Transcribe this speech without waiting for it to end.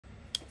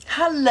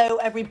Hello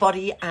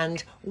everybody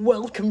and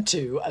welcome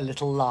to a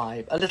little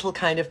live, a little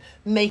kind of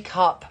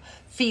makeup,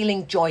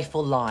 feeling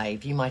joyful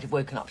live. You might have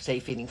woken up today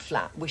feeling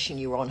flat, wishing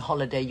you were on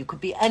holiday. You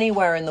could be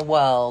anywhere in the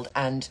world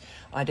and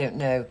I don't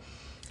know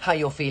how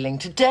you're feeling.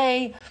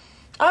 Today,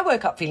 I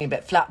woke up feeling a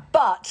bit flat,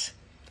 but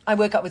I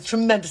woke up with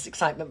tremendous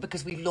excitement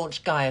because we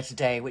launched Gaia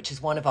today, which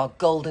is one of our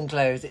golden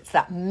glows. It's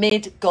that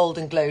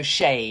mid-golden glow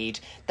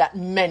shade that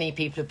many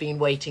people have been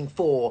waiting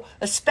for,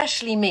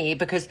 especially me,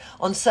 because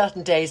on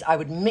certain days I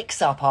would mix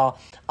up our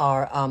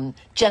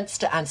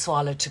Genster and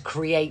Swala to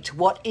create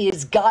what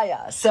is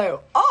Gaia.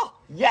 So,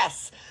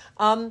 yes,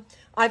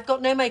 I've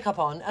got no makeup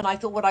on, and I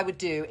thought what I would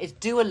do is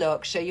do a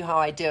look, show you how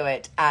I do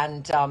it,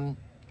 and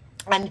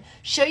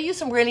show you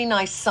some really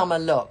nice summer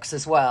looks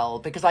as well,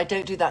 because I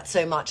don't do that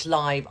so much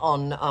live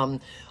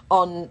on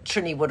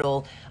Trinny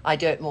Woodall. I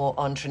do it more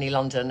on Trinny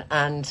London,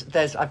 and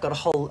I've got a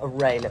whole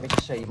array. Let me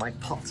just show you my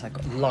pots I've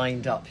got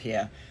lined up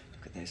here.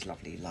 Look at those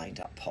lovely lined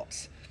up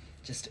pots,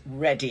 just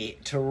ready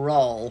to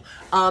roll.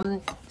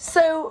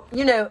 So,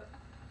 you know,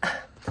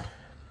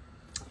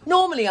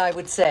 normally I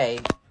would say,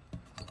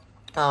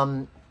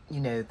 you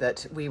know,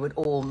 that we would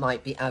all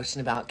might be out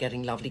and about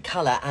getting lovely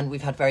colour, and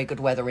we've had very good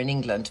weather in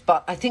England.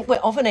 But I think we're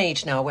of an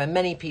age now where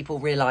many people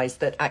realise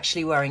that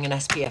actually wearing an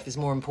SPF is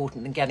more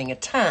important than getting a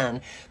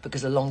tan,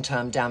 because the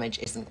long-term damage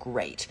isn't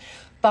great.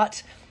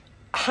 But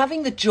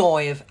having the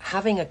joy of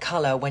having a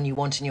colour when you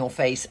want in your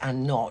face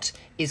and not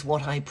is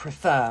what I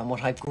prefer and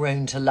what I've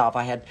grown to love.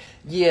 I had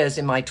years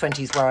in my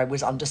 20s where I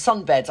was under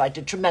sunbeds. I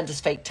did tremendous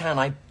fake tan.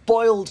 I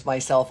boiled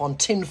myself on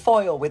tin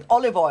foil with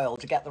olive oil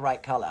to get the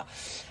right colour.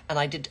 And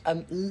I did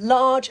a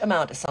large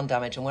amount of sun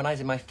damage. And when I was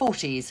in my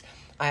 40s,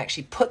 I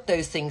actually put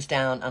those things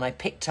down and I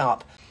picked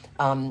up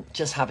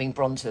just having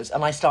bronzers.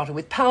 And I started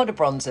with powder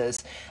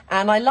bronzers.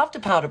 And I loved a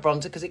powder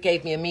bronzer because it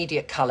gave me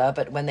immediate colour.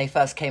 But when they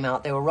first came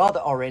out, they were rather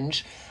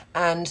orange.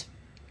 And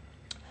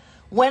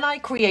when I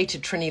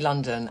created Trinny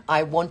London,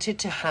 I wanted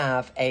to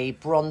have a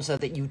bronzer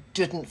that you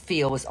didn't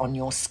feel was on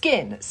your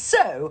skin.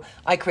 So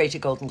I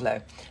created Golden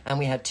Glow, and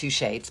we had two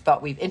shades,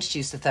 but we've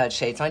introduced the third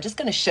shade. So I'm just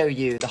going to show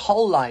you the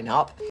whole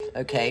lineup.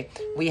 Okay,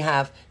 we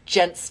have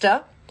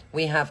Genster,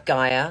 we have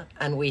Gaia,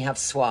 and we have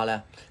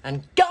Swala.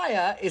 And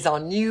Gaia is our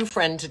new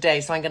friend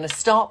today, so I'm going to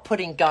start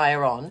putting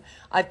Gaia on.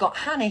 I've got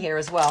Hannah here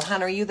as well.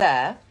 Hannah, are you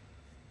there?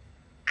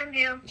 I'm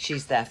here.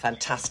 She's there,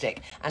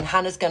 fantastic. And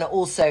Hannah's going to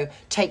also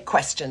take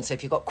questions. So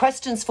if you've got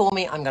questions for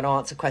me, I'm going to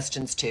answer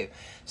questions too.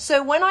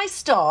 So when I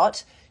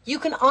start, you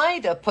can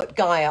either put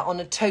Gaia on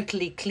a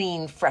totally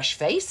clean, fresh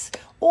face,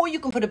 or you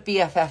can put a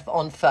BFF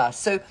on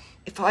first. So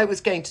if I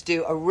was going to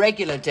do a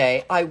regular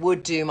day, I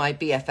would do my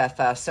BFF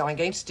first. So I'm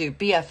going to do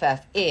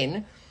BFF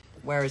in,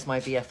 where is my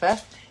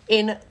BFF?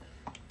 In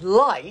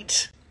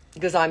light,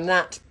 because I'm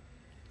that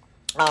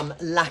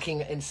lacking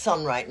in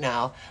sun right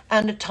now,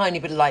 and a tiny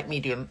bit of light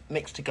medium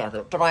mixed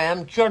together, but I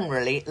am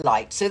generally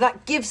light, so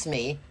that gives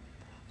me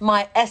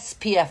my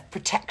SPF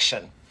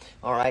protection.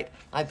 All right,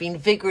 I've been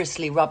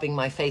vigorously rubbing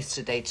my face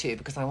today too,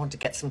 because I want to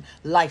get some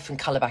life and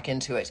colour back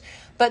into it.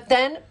 But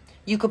then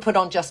you could put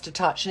on Just a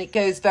Touch, and it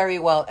goes very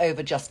well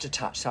over Just a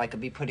Touch. So I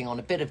could be putting on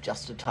a bit of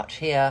Just a Touch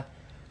here,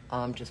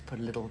 just put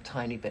a little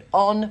tiny bit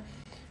on.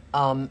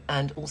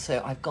 And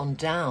also I've gone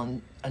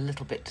down a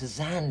little bit to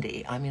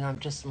Zandy. I mean,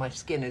 my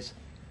skin is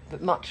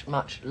much,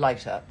 much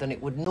lighter than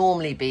it would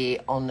normally be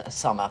on a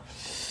summer.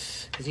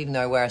 Because even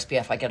though I wear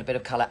SPF, I get a bit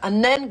of colour.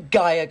 And then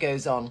Gaia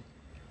goes on.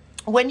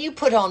 When you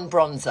put on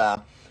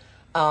bronzer,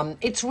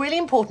 it's really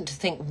important to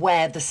think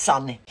where the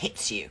sun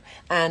hits you.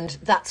 And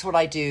that's what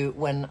I do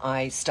when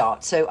I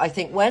start. So I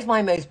think, where's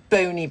my most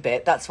bony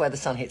bit? That's where the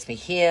sun hits me.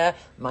 Here,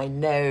 my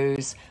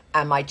nose,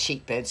 and my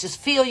cheekbones. Just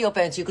feel your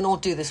bones. You can all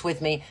do this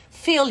with me.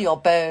 Feel your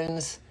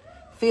bones.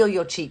 Feel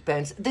your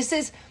cheekbones. This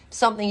is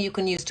something you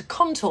can use to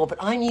contour, but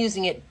I'm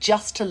using it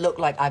just to look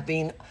like I've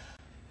been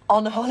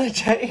on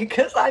holiday,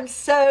 because I'm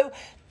so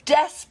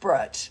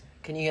desperate.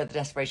 Can you hear the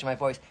desperation in my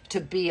voice? To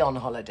be on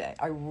holiday.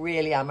 I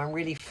really am. I'm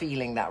really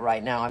feeling that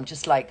right now. I'm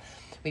just like,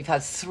 we've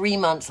had 3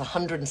 months,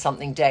 100 and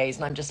something days,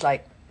 and I'm just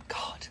like,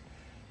 God,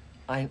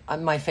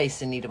 my face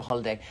is in need of a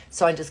holiday.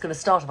 So I'm just going to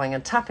start off. I'm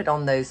going to tap it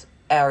on those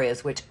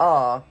areas which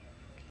are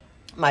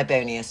my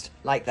boniest,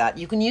 like that.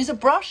 You can use a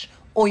brush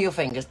or your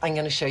fingers. I'm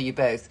going to show you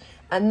both.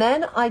 And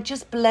then I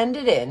just blend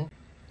it in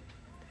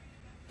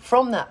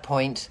from that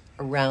point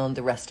around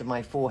the rest of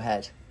my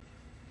forehead.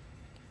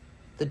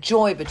 The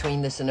joy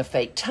between this and a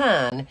fake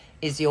tan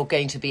is you're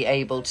going to be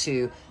able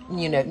to,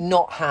 you know,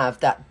 not have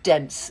that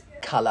dense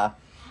colour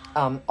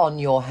on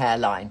your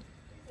hairline.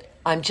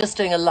 I'm just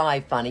doing a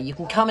live, Bunny. You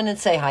can come in and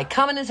say hi.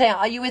 Come in and say hi.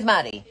 Are you with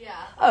Maddie? Yeah.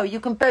 Oh, you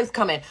can both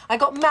come in. I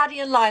got Maddie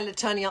and Lyla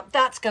turning up.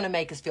 That's going to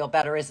make us feel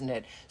better, isn't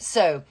it?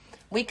 So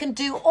we can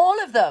do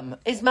all of them.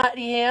 Is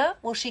Maddie here?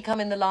 Will she come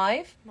in the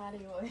live?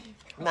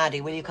 Maddie,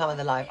 will you come in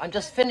the live? I'm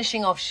just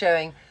finishing off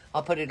showing.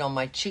 I'll put it on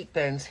my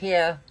cheekbones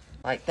here,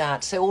 like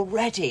that. So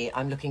already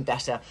I'm looking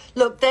better.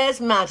 Look,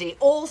 there's Maddie.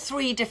 All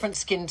 3 different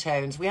skin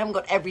tones. We haven't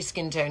got every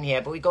skin tone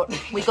here, but we got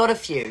a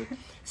few.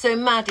 So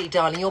Maddie,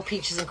 darling, you're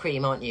peaches and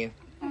cream, aren't you?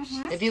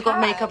 Mm-hmm. Have you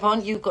got makeup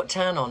on? You've got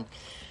tan on.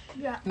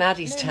 Yeah.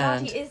 Maddie's No,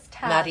 tanned. Maddie is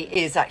tanned. Maddie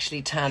is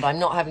actually tanned. I'm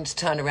not having to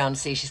turn around and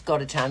see she's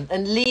got a tan.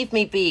 And leave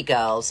me be,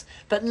 girls.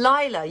 But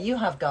Lyla, you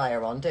have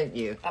Gaia on, don't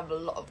you? I have a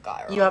lot of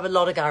Gaia on. You have a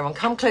lot of Gaia on.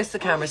 Come close to the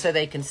camera so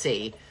they can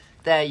see.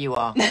 There you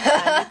are.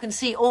 And you can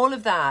see all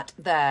of that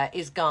there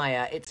is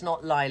Gaia. It's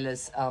not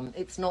Lila's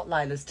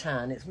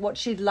tan. It's what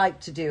she'd like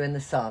to do in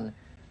the sun.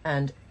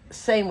 And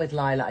same with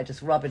Lyla. I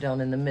just rub it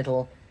on in the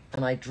middle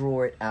and I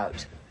draw it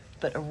out.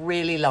 But a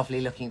really lovely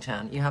looking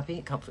tan. You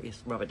happy? Comfort,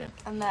 yes, rub it in.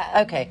 And then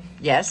Okay,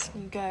 yes.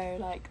 you go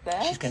like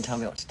this. She's going to tell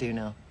me what to do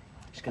now.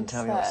 She's going to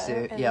tell me what to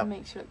do. It Yeah.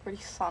 makes you look really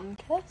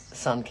sun-kissed.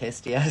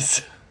 Sun-kissed,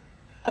 yes.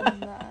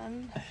 And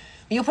then...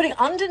 You're putting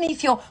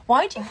underneath your...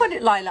 Why do you put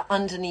it, Lyla,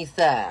 underneath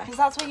there? Because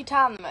that's where you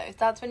tan the most.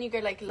 That's when you go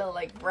like a little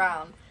like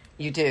brown.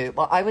 You do?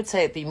 Well, I would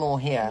say it'd be more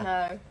here.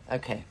 No.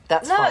 Okay,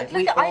 that's Look, fine.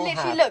 look, I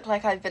literally look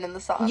like I've been in the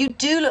sun. You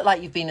do look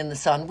like you've been in the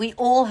sun. We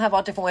all have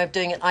our different way of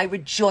doing it. I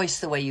rejoice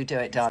the way you do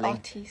it, darling.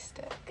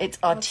 Artistic. It's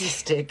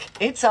artistic.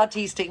 It's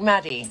artistic.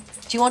 Maddie,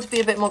 do you want to be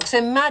a bit more... So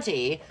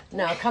Maddie...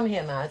 Now, come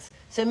here, Mads.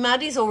 So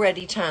Maddie's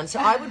already tan. So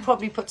I would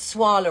probably put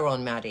Swala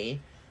on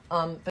Maddie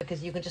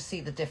because you can just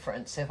see the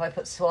difference. So if I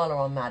put Swala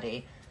on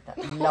Maddie,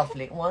 that'd be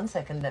lovely. 1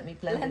 second, let me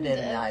blend it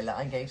in, Lyla.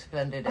 I'm going to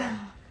blend it in.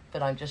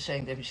 But I'm just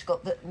showing them. She's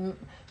got the...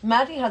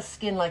 Maddie has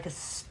skin like a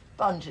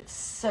sponge. It's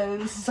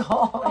so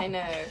soft. I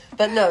know.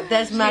 But look,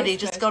 there's Maddie,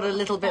 just got a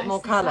little bit more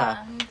colour.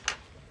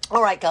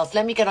 All right, girls,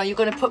 let me get on. You're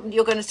going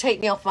to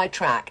take me off my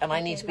track, and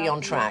I need to be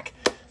on track.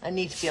 I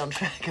need to be on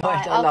track. All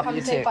right, I love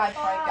you too.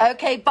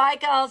 Okay, bye,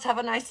 girls. Have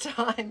a nice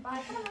time.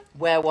 Bye.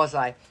 Where was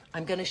I?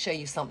 I'm going to show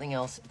you something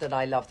else that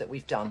I love that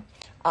we've done.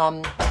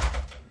 Do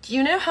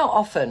you know how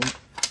often,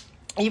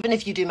 even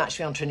if you do Match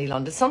Me on Trinny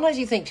London, sometimes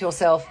you think to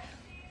yourself,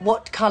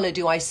 what colour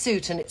do I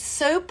suit? And it's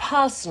so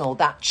personal,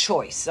 that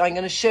choice. So I'm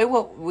going to show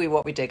what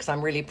we did because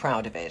I'm really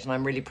proud of it and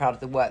I'm really proud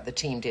of the work the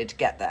team did to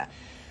get there.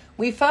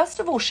 We first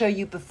of all show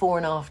you before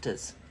and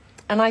afters.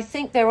 And I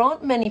think there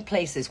aren't many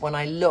places when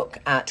I look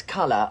at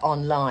colour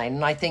online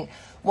and I think,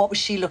 what was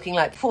she looking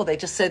like before? They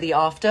just show the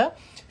after.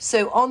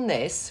 So on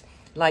this,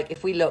 like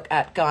if we look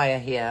at Gaia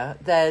here,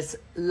 there's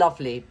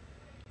lovely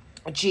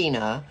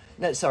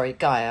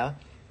Gaia.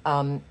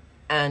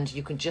 And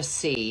you can just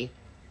see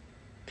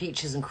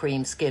peaches and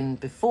cream skin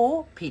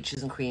before,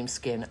 peaches and cream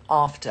skin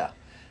after.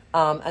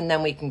 And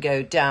then we can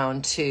go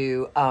down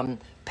to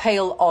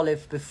pale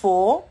olive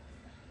before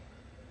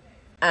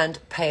and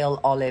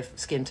pale olive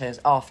skin tones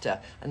after.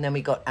 And then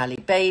we got Ali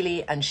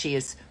Bailey, and she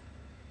is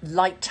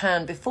light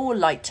tan before,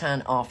 light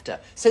tan after.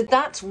 So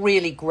that's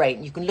really great.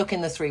 You can look in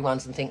the 3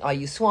 ones and think, are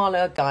you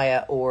Swala,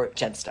 Gaia, or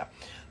Genster?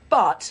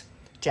 But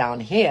down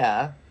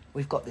here,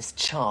 we've got this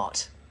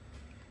chart.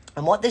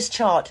 And what this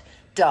chart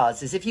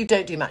does is if you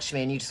don't do Match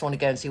Me and you just want to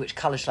go and see which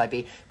colour shall I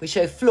be, we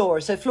show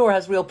Flora. So Flora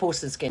has real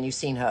porcelain skin. You've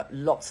seen her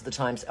lots of the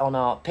times on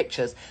our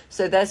pictures.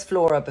 So there's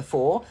Flora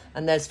before,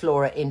 and there's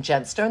Flora in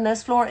Genster, and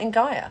there's Flora in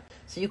Gaia.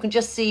 So you can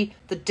just see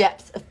the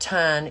depth of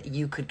tan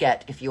you could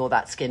get if you're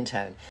that skin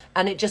tone.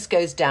 And it just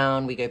goes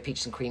down. We go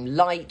peach and cream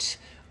light,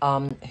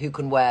 who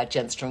can wear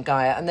Genster and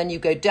Gaia. And then you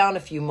go down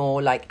a few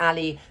more, like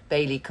Ali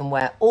Bailey can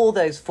wear all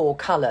those 4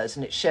 colours,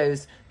 and it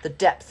shows the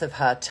depth of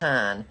her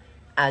tan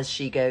as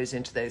she goes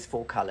into those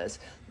 4 colours.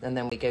 And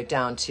then we go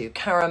down to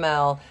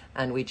caramel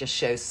and we just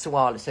show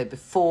Swala. So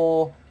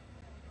before,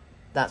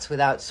 that's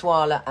without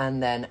Swala,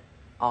 and then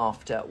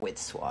after with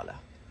Swala.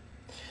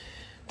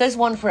 There's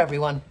one for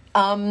everyone.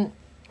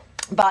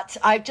 But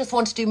I just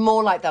want to do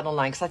more like that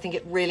online because I think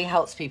it really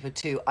helps people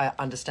to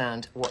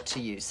understand what to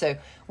use. So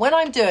when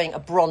I'm doing a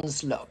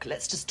bronze look,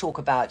 let's just talk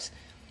about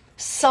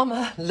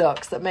summer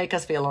looks that make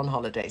us feel on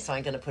holiday. So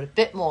I'm going to put a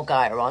bit more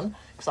Gaia on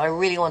because I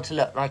really want to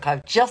look like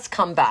I've just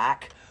come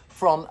back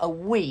from a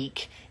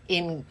week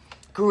in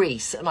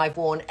Greece and I've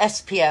worn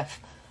SPF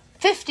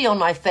 50 on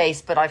my face,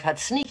 but I've had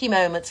sneaky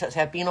moments.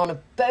 I've been on a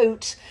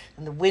boat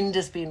and the wind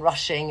has been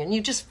rushing, and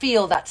you just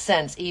feel that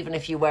sense, even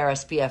if you wear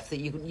SPF, that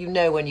you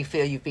know when you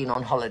feel you've been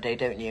on holiday,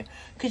 don't you?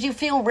 Because you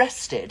feel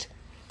rested.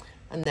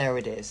 And there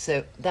it is.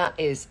 So that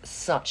is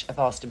such a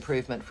vast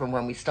improvement from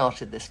when we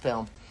started this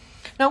film.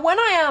 Now, when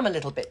I am a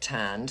little bit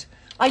tanned,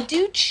 I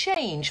do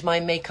change my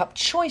makeup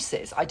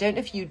choices. I don't know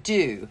if you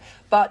do,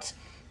 but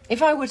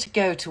if I were to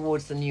go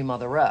towards the new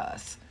Mother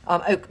Earth,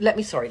 let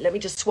me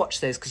just swatch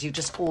those because you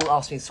just all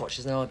asked me the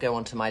swatches and I'll go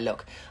on to my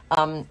look.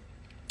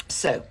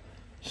 So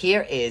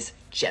here is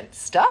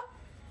Genster,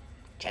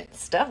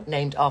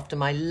 named after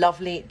my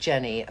lovely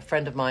Jenny, a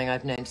friend of mine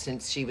I've known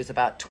since she was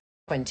about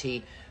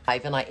 25,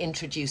 and I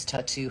introduced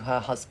her to her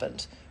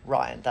husband,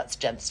 Ryan. That's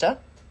Genster.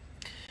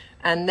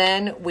 And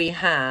then we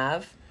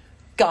have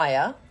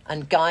Gaia,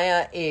 and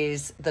Gaia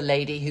is the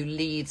lady who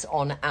leads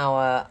on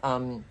our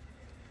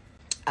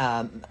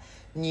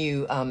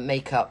new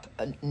makeup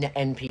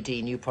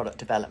NPD, new product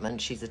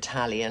development. She's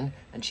Italian,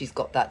 and she's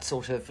got that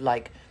sort of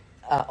like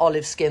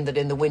olive skin that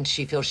in the winter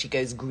she feels she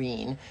goes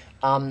green.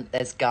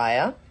 There's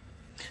Gaia.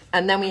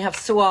 And then we have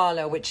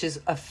Swala, which is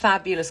a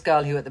fabulous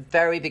girl who at the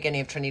very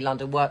beginning of Trinny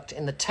London worked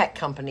in the tech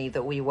company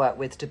that we work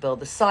with to build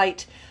the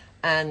site.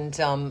 And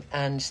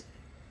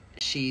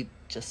she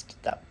just,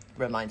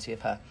 reminds me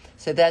of her.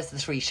 So there's the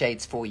 3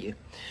 shades for you.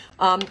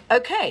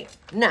 Okay,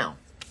 now,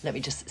 let me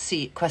just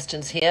see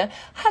questions here.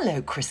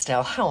 Hello,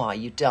 Christelle. How are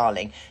you,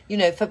 darling? You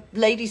know, for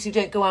ladies who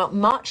don't go out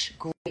much,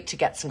 great to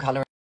get some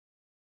colour,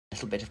 a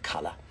little bit of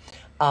colour.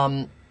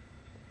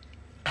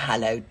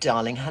 Hello,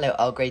 darling. Hello,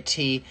 Earl Grey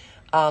tea.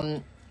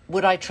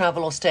 Would I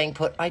travel or staying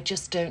put? I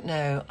just don't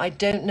know. I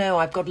don't know.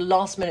 I've got a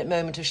last minute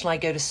moment of shall I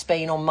go to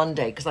Spain on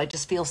Monday, because I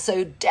just feel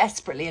so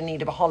desperately in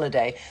need of a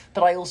holiday.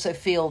 But I also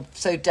feel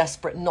so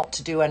desperate not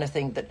to do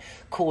anything that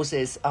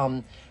causes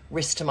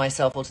risk to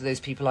myself or to those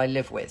people I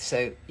live with.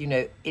 So, you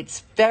know,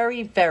 it's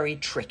very, very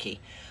tricky.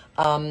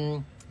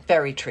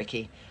 Very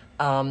tricky.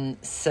 Oh,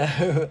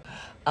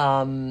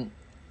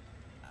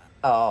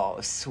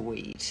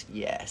 sweet.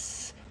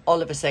 Yes.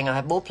 Oliver saying, I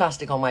have more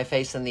plastic on my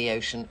face than the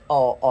ocean.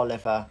 Oh,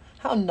 Oliver,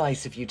 how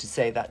nice of you to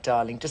say that,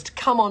 darling. Just to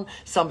come on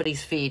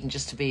somebody's feed and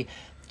just to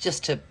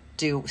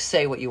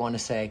say what you want to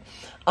say.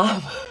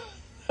 Does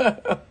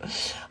it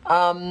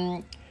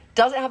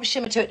have a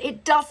shimmer to it?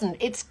 It doesn't.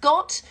 It's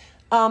got,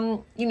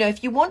 you know,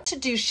 if you want to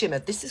do shimmer,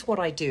 this is what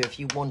I do if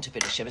you want a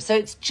bit of shimmer. So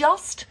it's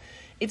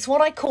what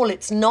I call,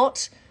 it's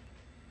not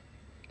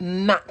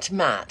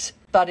matte,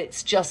 but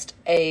it's just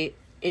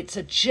it's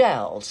a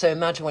gel. So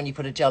imagine when you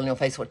put a gel on your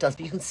face, what it does.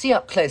 But you can see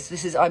up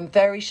close, I'm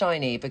very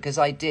shiny because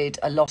I did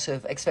a lot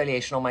of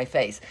exfoliation on my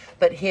face.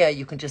 But here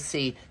you can just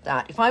see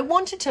that. If I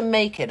wanted to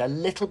make it a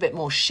little bit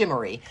more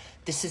shimmery,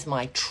 this is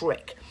my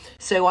trick.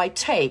 So I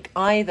take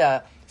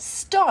either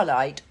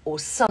Starlight or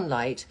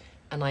Sunlight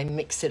and I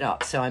mix it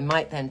up. So I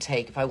might then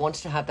take, if I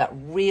wanted to have that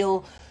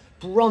real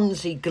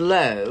bronzy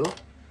glow,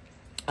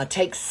 I'd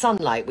take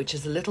Sunlight, which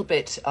is a little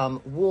bit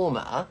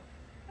warmer,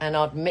 and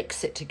I'd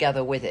mix it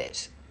together with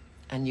it.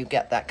 And you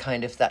get that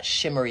kind of, that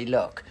shimmery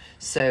look.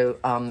 So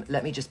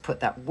let me just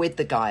put that with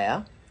the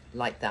Gaia,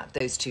 like that,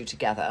 those two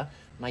together.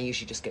 And I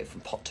usually just go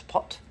from pot to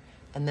pot.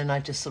 And then I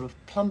just sort of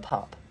plump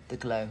up the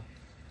glow.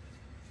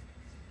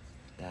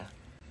 There.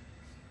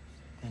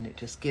 And it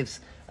just gives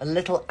a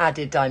little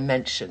added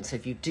dimension. So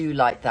if you do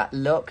like that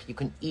look, you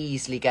can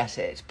easily get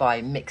it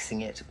by mixing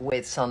it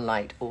with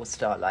Sunlight or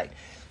Starlight.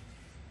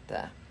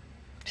 There.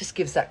 Just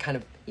gives that kind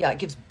of, it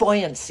gives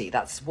buoyancy.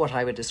 That's what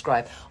I would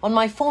describe. On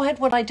my forehead,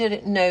 would I do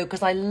it? No,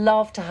 because I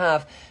love to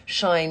have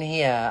shine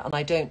here. And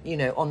I don't, you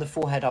know, on the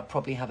forehead, I'll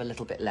probably have a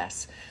little bit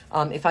less.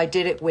 If I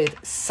did it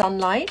with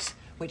Sunlight,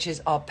 which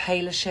is our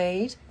paler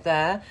shade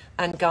there,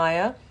 and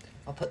Gaia,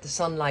 I'll put the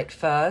Sunlight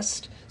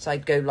first. So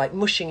I'd go like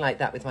mushing like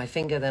that with my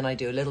finger. Then I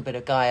do a little bit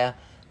of Gaia.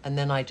 And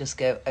then I just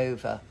go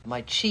over my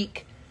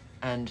cheek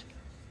and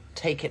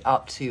take it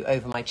up to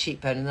over my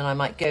cheekbone. And then I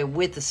might go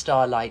with the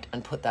Starlight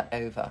and put that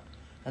over.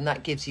 And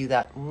that gives you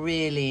that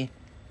really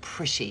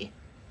pretty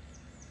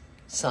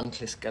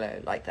sun-kissed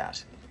glow like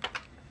that.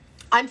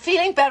 I'm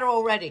feeling better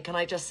already, can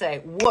I just say?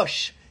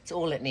 Whoosh, it's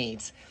all it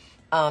needs.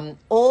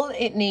 All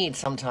it needs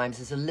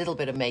sometimes is a little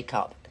bit of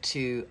makeup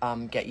to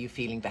get you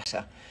feeling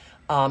better.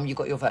 You've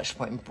got your virtual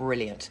appointment,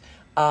 brilliant.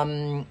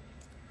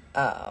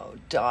 Oh,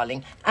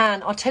 darling.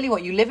 And I'll tell you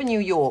what, you live in New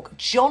York.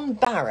 John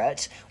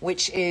Barrett,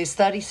 which is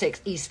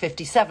 36 East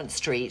 57th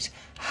Street,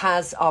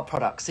 has our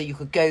products. So you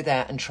could go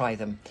there and try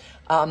them.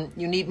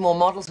 You need more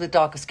models with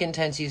darker skin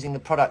tones using the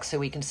products so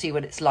we can see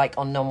what it's like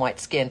on non-white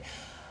skin.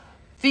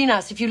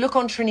 Venus, if you look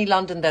on Trinny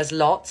London, there's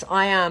lots.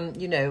 I am,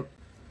 you know,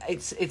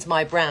 it's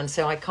my brand,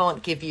 so I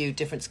can't give you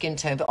different skin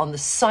tone. But on the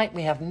site,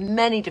 we have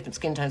many different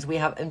skin tones. We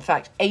have, in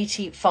fact,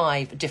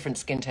 85 different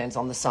skin tones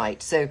on the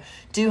site. So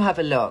do have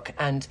a look.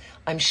 And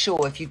I'm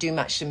sure if you do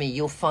match to me,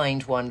 you'll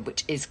find one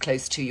which is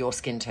close to your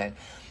skin tone.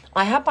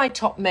 I had my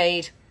top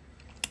made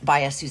by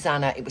a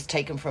Susanna. It was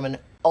taken from an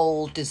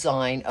old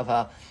design of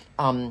a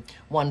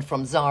one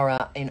from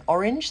Zara in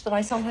orange that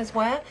I sometimes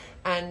wear,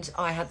 and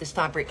I had this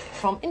fabric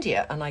from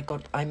India, and I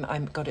got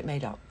it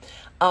made up.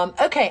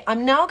 Okay,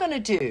 I'm now going to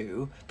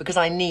do, because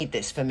I need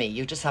this for me,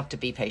 you just have to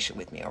be patient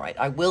with me, all right?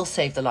 I will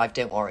save the live,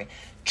 don't worry.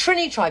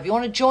 Trinny Tribe, you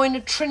want to join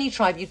a Trinny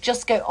Tribe, you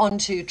just go on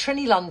to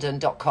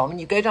trinnylondon.com and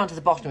you go down to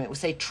the bottom, it will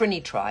say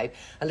Trinny Tribe,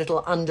 a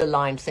little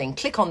underlined thing.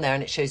 Click on there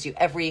and it shows you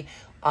every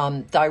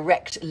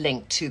direct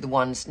link to the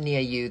ones near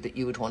you that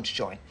you would want to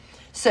join.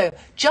 So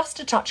just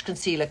a touch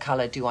concealer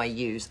color do I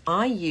use?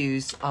 I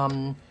use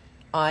Trintron.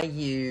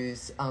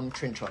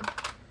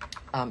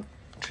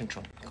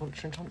 Trintron. Call it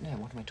Trintron? No,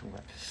 what am I talking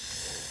about?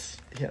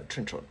 Yeah,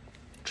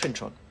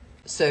 Trintron.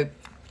 So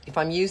if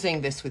I'm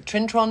using this with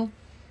Trintron,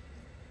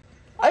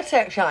 I'd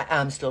say actually I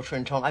am still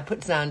Trintron. I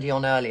put Zandy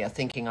on earlier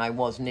thinking I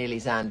was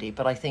nearly Zandy,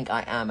 but I think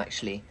I am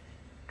actually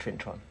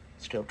Trintron,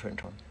 still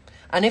Trintron.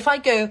 And if I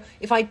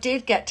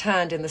did get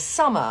tanned in the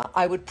summer,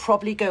 I would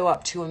probably go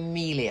up to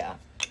Amelia,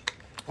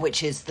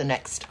 which is the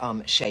next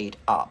shade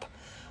up.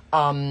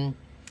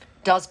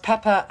 Does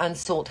pepper and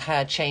salt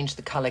hair change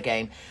the colour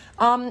game?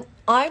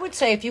 I would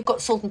say if you've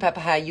got salt and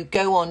pepper hair, you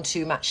go on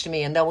to Match to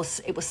Me and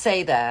it will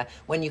say there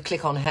when you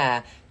click on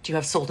hair, do you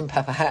have salt and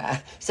pepper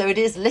hair? So it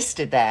is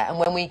listed there. And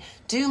when we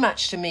do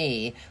Match to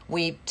Me,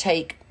 we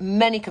take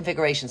many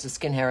configurations of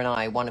skin, hair and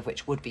eye, one of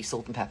which would be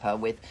salt and pepper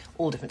with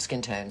all different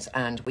skin tones.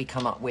 And we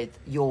come up with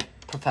your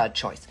preferred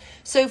choice.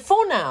 So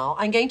for now,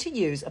 I'm going to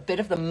use a bit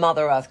of the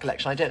Mother Earth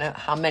collection. I don't know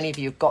how many of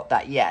you have got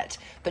that yet,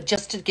 but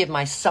just to give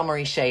my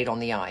summery shade on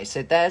the eye.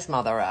 So there's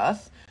Mother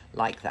Earth,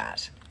 like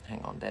that.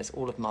 Hang on, there's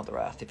all of Mother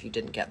Earth if you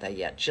didn't get there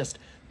yet. Just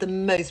the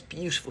most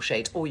beautiful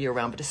shades all year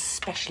round, but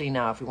especially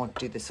now if we want to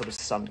do this sort of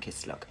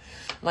sun-kissed look.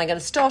 And I'm going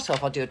to start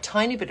off, I'll do a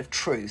tiny bit of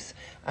Truth,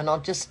 and I'll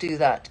just do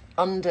that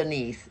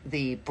underneath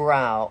the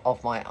brow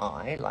of my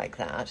eye, like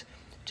that.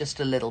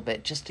 Just a little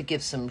bit, just to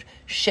give some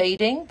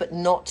shading, but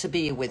not to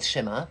be with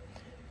shimmer.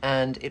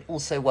 And it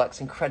also works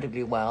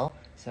incredibly well.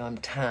 So I'm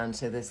tan,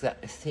 so there's that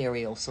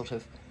ethereal sort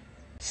of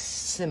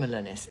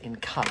similarness in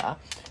colour.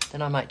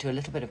 Then I might do a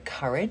little bit of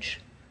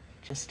Courage,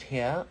 just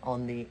here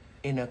on the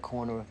inner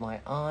corner of my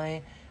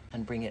eye,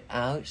 and bring it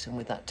out, and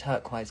with that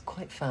turquoise,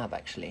 quite fab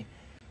actually,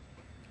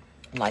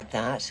 like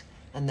that.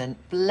 And then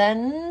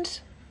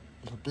blend,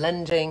 a little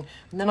blending,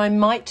 and then I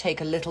might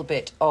take a little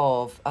bit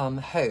of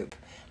Hope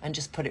and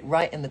just put it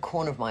right in the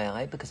corner of my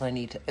eye, because I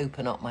need to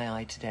open up my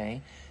eye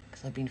today,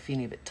 because I've been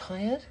feeling a bit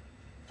tired,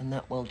 and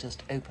that will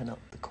just open up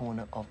the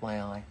corner of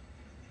my eye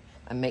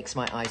and makes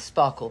my eyes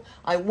sparkle.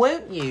 I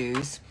won't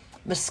use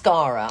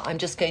mascara. I'm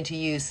just going to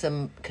use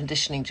some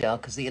conditioning gel,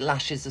 because the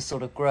lashes are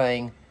sort of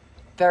growing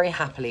very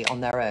happily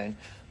on their own.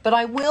 But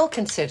I will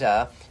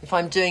consider, if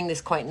I'm doing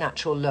this quite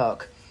natural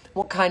look,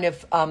 what kind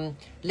of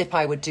lip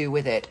I would do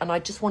with it. And I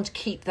just want to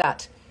keep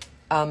that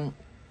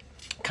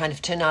kind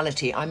of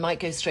tonality. I might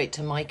go straight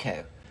to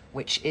Myco,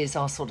 which is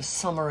our sort of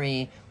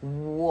summery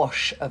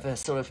wash of a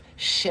sort of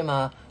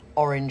shimmer,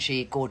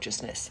 orangey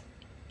gorgeousness,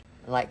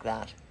 like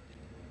that.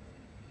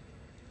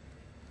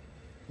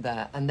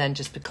 There, and then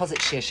just because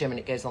it's sheer shimmer and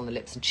it goes on the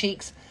lips and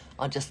cheeks,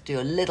 I'll just do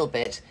a little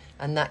bit,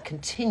 and that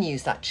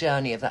continues that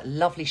journey of that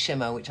lovely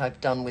shimmer which I've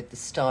done with the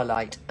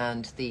Starlight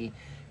and the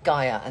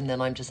Gaia, and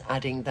then I'm just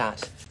adding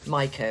that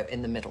Myco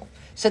in the middle.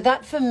 So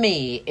that for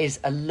me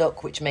is a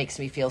look which makes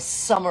me feel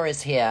summer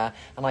is here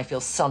and I feel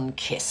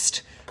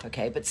sun-kissed,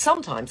 okay? But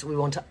sometimes we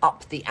want to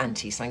up the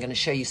ante, so I'm going to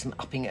show you some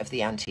upping of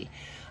the ante,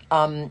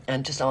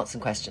 and just answer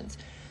some questions.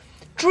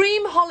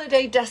 Dream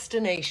holiday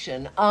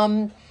destination.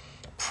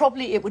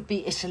 Probably it would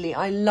be Italy.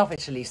 I love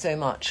Italy so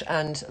much,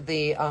 and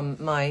the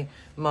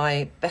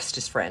my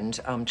bestest friend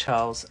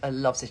Charles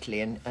loves Italy,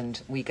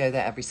 and we go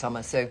there every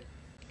summer. So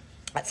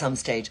at some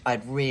stage,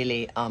 I'd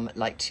really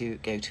like to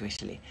go to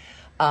Italy.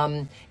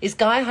 Is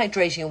Gaia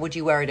hydrating, or would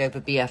you wear it over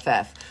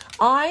BFF?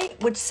 I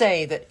would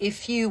say that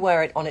if you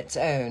wear it on its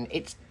own,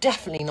 it's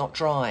definitely not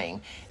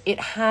drying. It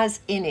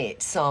has in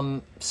it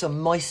some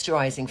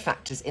moisturising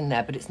factors in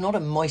there, but it's not a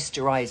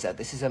moisturiser.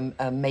 This is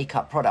a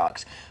makeup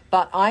product.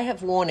 But I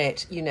have worn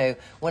it, you know,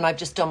 when I've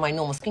just done my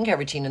normal skincare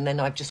routine, and then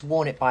I've just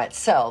worn it by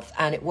itself,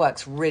 and it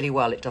works really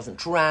well. It doesn't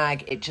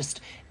drag.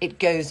 It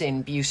goes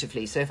in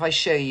beautifully. So if I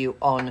show you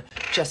on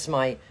just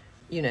my,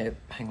 you know,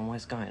 hang on,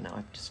 where's Gaia now?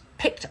 I've just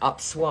picked up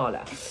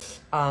Swala.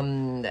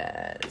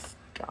 There's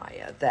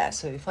Gaia there.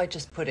 So if I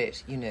just put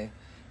it, you know,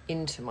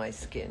 into my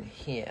skin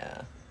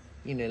here,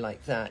 you know,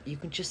 like that, you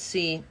can just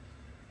see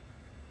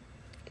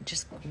it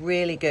just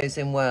really goes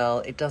in well.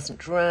 It doesn't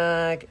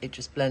drag. It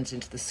just blends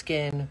into the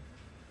skin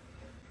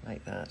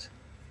like that.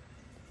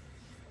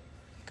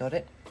 Got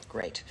it?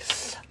 Great.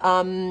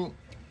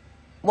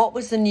 What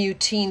was the new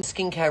teen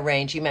skincare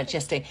range you mentioned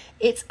yesterday?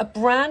 It's a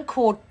brand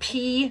called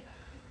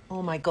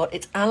oh my God,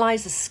 it's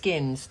Allies of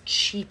Skin's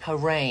cheaper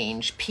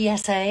range.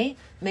 PSA,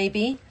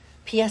 maybe?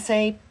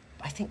 PSA?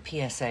 I think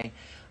PSA.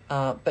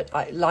 But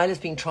Lyla's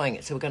been trying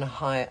it, so we're going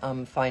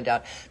to find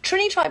out.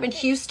 Trinny Tribe in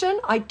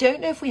Houston, I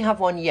don't know if we have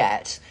one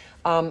yet.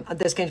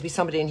 There's going to be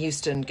somebody in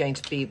Houston going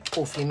to be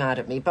awfully mad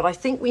at me. But I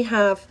think we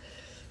have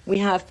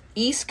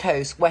East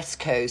Coast, West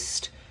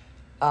Coast.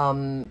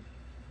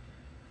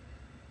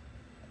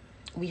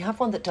 We have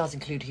one that does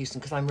include Houston,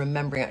 because I'm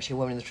remembering actually a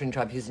woman in the Trinny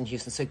Tribe who's in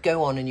Houston. So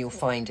go on and you'll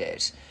find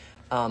it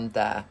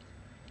there.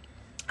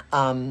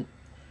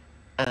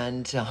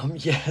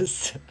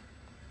 Yes.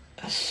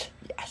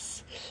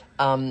 Yes.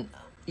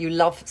 You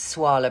love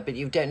Swala, but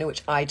you don't know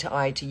which eye to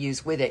eye to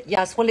use with it.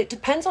 Yes, well, it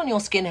depends on your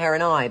skin, hair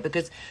and eye,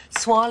 because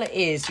Swala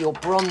is your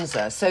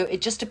bronzer. So it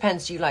just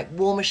depends. Do you like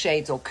warmer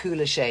shades or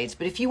cooler shades?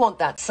 But if you want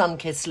that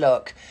sun-kissed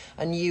look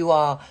and you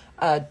are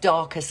a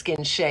darker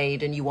skin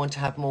shade and you want to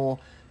have more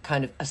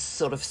kind of a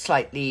sort of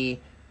slightly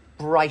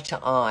brighter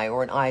eye,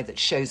 or an eye that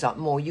shows up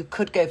more, you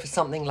could go for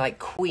something like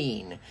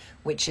Queen,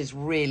 which is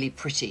really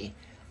pretty.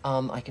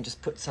 I can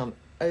just put some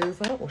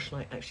over, or shall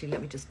I actually,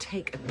 let me just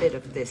take a bit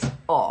of this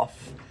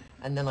off,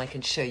 and then I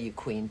can show you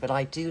Queen. But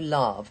I do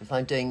love, if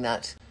I'm doing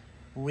that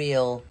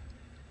real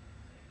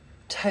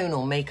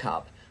tonal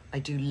makeup, I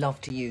do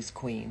love to use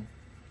Queen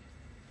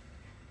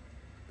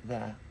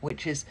there,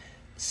 which is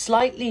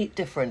slightly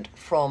different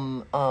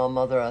from our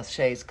Mother Earth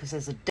shades, because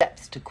there's a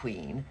depth to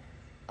Queen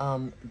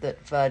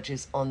that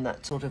verges on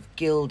that sort of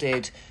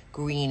gilded,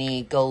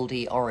 greeny,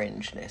 goldy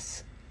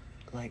orangeness,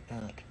 like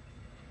that.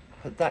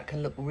 but that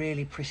can look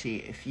really pretty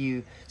if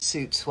you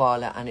suit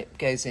Swala and it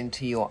goes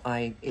into your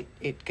eye.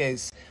 It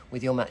goes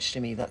with your match to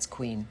me. That's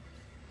Queen.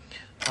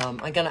 I'm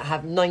going to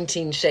have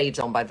 19 shades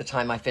on by the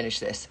time I finish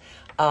this.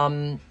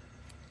 I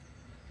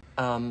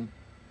don't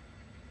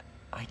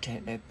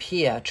know.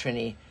 Pia,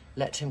 Trinny,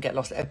 let him get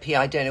lost. Pia,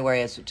 I don't know where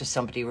he is. Just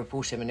somebody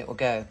report him and it will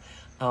go.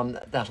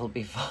 That'll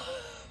be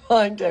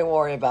fine. Don't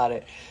worry about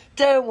it.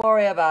 Don't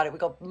worry about it.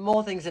 We've got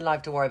more things in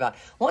life to worry about.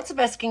 What's the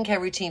best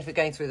skincare routine for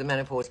going through the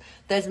menopause?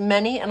 There's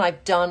many, and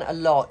I've done a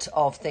lot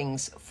of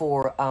things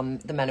for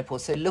the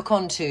menopause. So look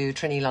on to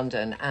Trinny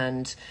London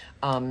and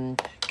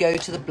go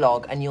to the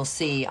blog, and you'll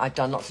see I've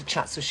done lots of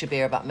chats with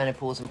Shabir about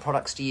menopause and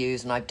products to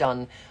use, and I've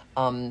done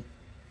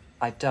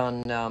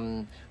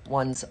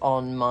ones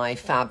on my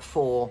Fab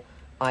 4.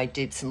 I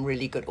did some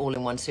really good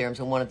all-in-one serums,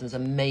 and one of them is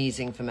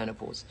amazing for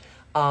menopause.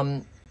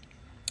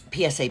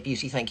 PSA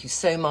Beauty, thank you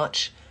so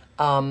much.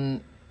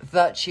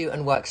 Virtue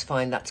and Works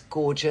Fine, that's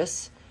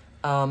gorgeous.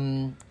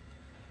 Who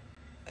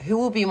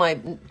will be my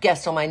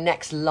guest on my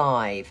next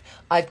live?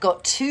 I've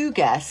got 2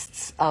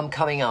 guests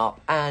coming up,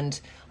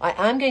 and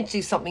I am going to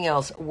do something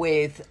else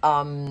with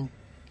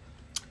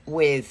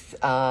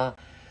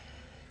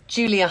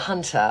Julia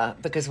Hunter,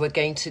 because we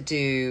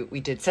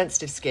did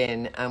sensitive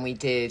skin and we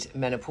did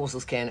menopausal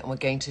skin, and we're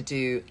going to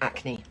do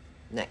acne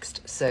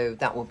next. So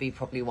that will be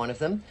probably one of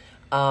them.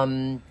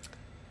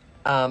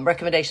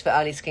 Recommendation for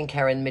early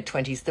skincare in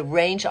mid-20s. The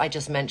range I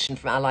just mentioned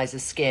from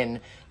Allies' Skin,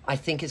 I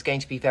think is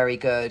going to be very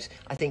good.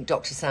 I think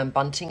Dr. Sam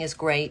Bunting is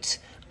great.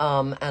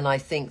 And I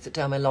think that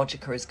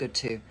Dermalogica is good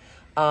too.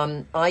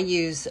 I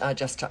use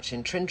Just Touch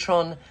in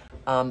Trintron.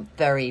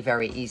 Very,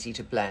 very easy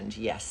to blend,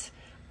 yes.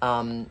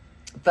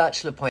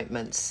 Virtual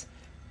appointments,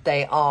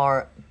 they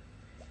are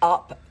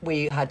up.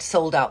 We had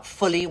sold out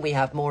fully. We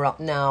have more up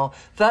now.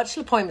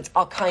 Virtual appointments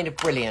are kind of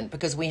brilliant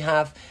because we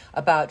have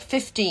about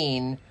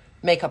 15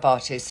 makeup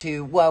artists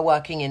who were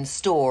working in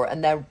store,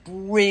 and they're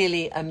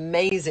really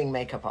amazing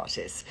makeup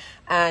artists.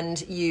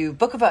 And you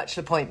book a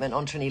virtual appointment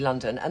on Trinny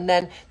London, and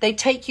then they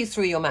take you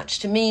through your match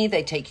to me,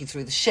 they take you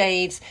through the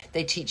shades,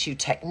 they teach you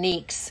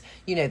techniques.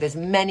 You know, there's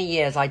many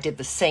years I did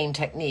the same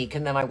technique,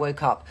 and then I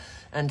woke up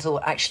and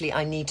thought, actually,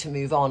 I need to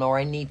move on, or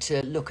I need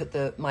to look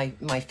at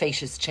my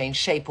face has changed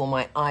shape, or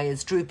my eye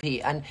is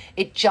droopy, and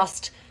it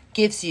just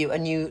gives you a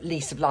new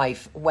lease of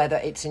life, whether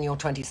it's in your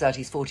 20s,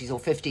 30s, 40s, or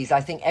 50s. I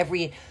think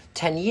every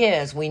 10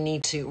 years we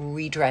need to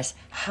redress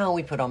how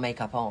we put our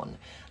makeup on.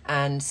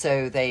 And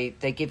so they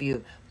give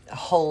you a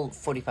whole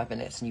 45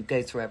 minutes and you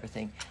go through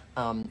everything,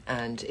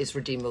 and it's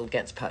redeemable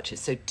against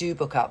purchase. So do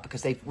book up,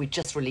 because we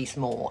just released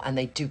more and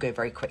they do go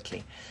very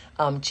quickly.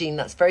 Jean,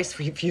 that's very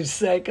sweet of you to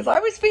say, because I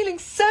was feeling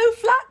so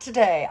flat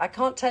today. I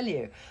can't tell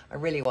you. I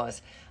really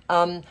was.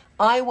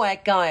 I wear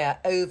Gaia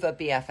over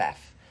BFF.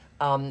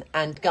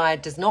 And Gaia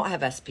does not have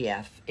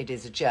SPF. It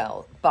is a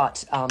gel,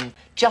 but but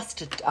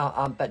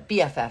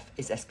BFF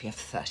is SPF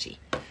 30.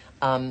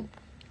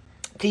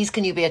 Please,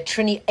 can you be a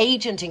Trinny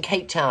agent in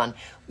Cape Town?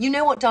 You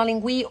know what,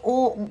 darling? We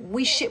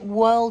ship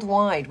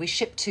worldwide. We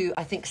ship to,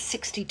 I think,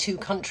 62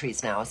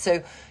 countries now.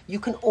 So you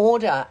can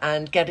order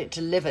and get it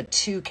delivered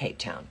to Cape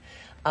Town.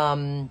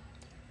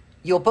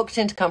 You're booked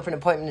in to come for an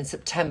appointment in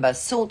September.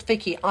 Salt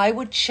Vicky, I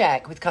would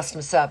check with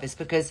customer service,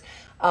 because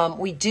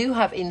we do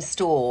have in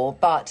store,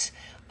 but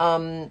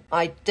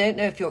I don't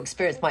know if your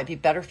experience might be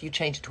better if you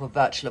change it to a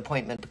virtual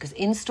appointment, because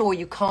in store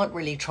you can't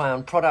really try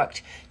on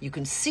product. You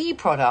can see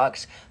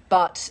product,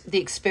 but the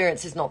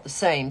experience is not the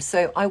same.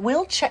 So I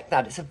will check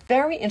that. It's a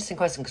very interesting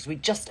question, because we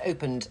just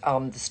opened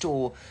the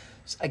store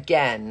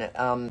again,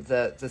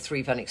 the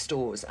 3 Fenwick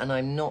stores, and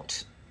I'm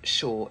not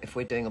sure if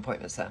we're doing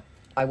appointments there.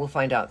 I will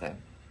find out though.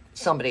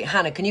 Somebody,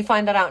 Hannah, can you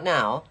find that out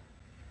now?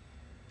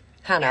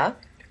 Hannah?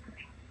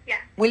 Yeah.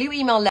 Will you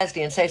email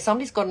Leslie and say, if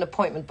somebody's got an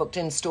appointment booked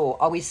in store,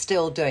 are we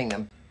still doing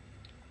them?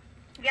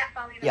 Yeah,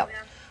 I'll email Yeah.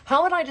 them.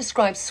 How would I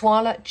describe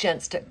Swala,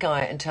 Genster,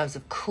 Gaia in terms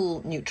of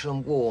cool, neutral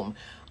and warm?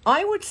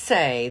 I would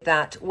say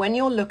that when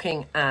you're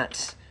looking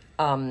at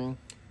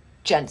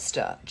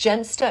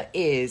Genster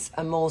is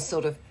a more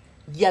sort of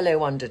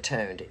yellow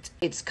undertoned.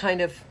 It's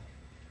kind of,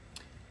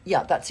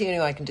 yeah, that's the only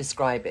way I can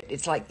describe it.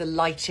 It's like the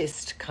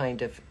lightest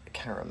kind of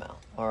caramel,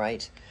 all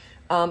right?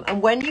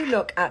 And when you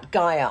look at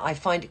Gaia, I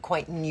find it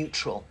quite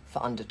neutral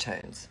for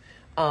undertones.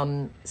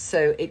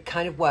 So it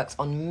kind of works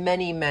on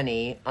many,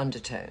 many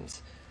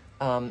undertones.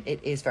 It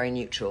is very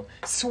neutral.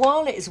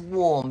 Swala is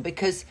warm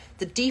because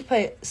the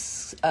deeper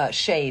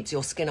shades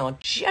your skin are,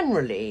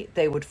 generally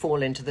they would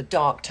fall into the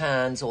dark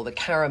tans or the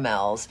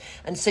caramels.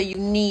 And so you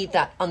need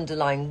that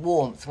underlying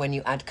warmth when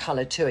you add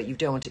colour to it. You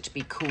don't want it to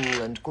be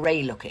cool and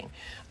grey looking.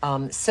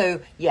 So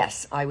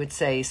yes, I would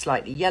say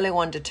slightly yellow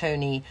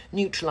undertony,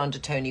 neutral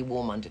undertony,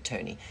 warm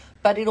undertony.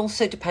 But it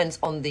also depends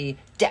on the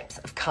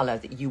depth of colour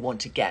that you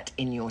want to get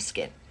in your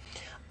skin.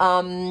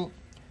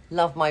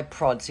 Love my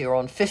prods. You're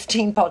on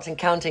 15 pots and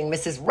counting,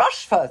 Mrs.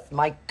 Rushforth.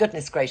 My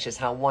goodness gracious,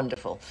 how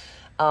wonderful.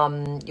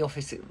 Your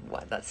face,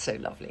 wow, that's so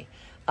lovely.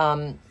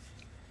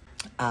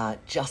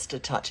 Just a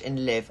touch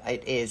in Live.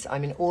 It is. I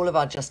mean, all of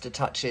our Just a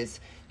Touches,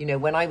 you know,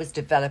 when I was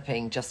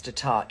developing Just a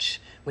Touch,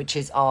 which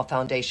is our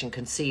foundation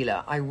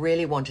concealer, I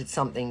really wanted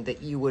something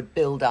that you would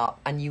build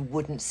up and you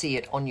wouldn't see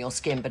it on your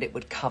skin, but it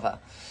would cover.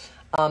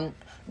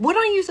 Would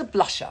I use a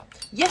blusher?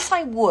 Yes,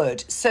 I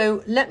would.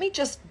 So let me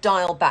just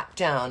dial back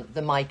down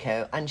the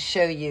Myco and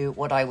show you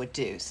what I would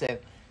do. So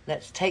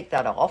let's take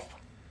that off.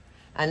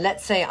 And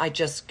let's say I'm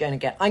going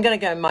to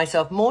go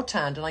myself more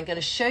tanned, and I'm going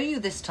to show you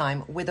this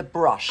time with a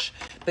brush,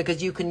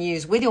 because you can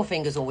use with your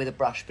fingers or with a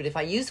brush. But if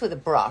I use with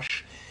a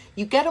brush,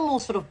 you get a more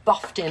sort of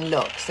buffed in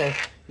look. So,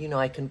 you know,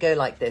 I can go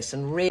like this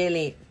and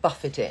really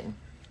buff it in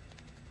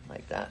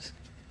like that.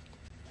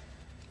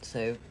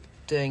 So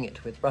doing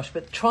it with brush,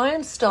 but try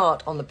and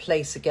start on the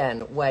place again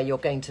where you're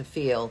going to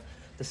feel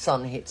the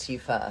sun hits you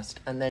first,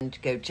 and then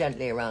go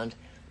gently around,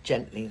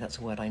 gently, that's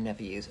a word I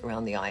never use,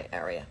 around the eye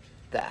area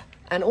there.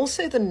 And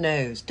also the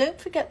nose.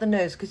 Don't forget the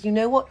nose, because you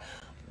know what?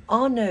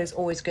 Our nose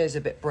always goes a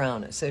bit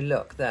browner. So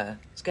look there,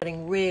 it's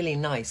getting really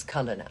nice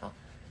colour now.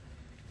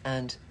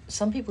 And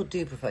some people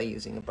do prefer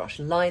using a brush.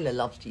 Lyla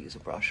loves to use a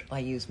brush. I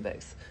use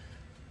both.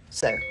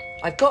 So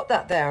I've got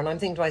that there, and I'm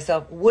thinking to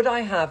myself, would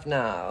I have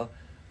now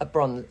a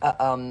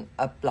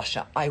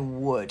blusher? I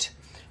would.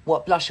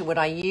 What blusher would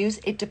I use?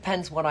 It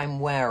depends what I'm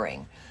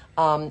wearing.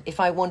 If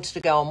I wanted to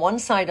go on one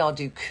side, I'll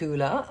do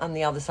cooler, and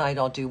the other side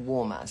I'll do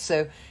warmer.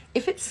 So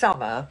if it's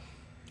summer,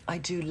 I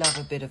do love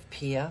a bit of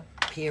Pia.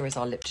 Pia is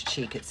our lip to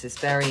cheek. It's this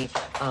very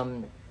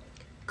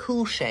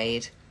cool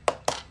shade,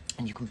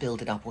 and you can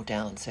build it up or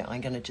down. So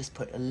I'm going to just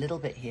put a little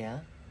bit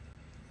here,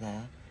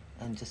 there,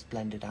 and just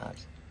blend it out.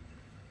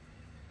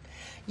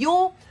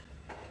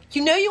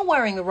 You know you're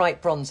wearing the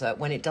right bronzer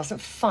when it doesn't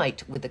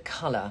fight with the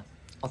colour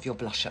of your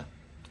blusher.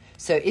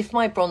 So if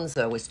my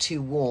bronzer was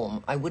too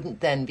warm, I wouldn't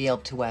then be able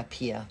to wear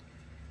Pia.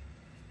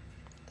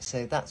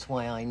 So that's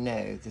why I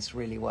know this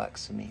really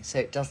works for me. So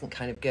it doesn't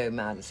kind of go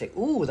mad and say,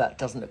 ooh, that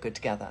doesn't look good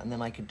together. And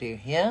then I could do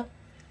here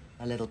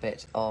a little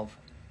bit of,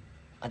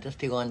 I'll just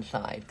do one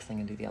side because I'm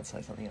going to do the other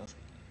side something else.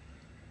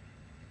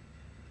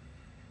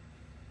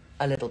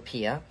 A little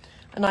Pia.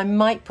 And I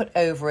might put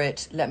over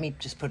it, let me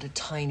just put a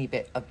tiny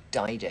bit of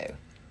Dido.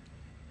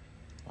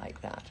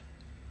 Like that.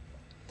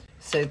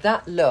 So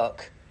that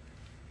looks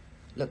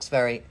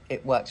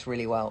it works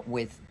really well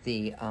with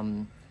the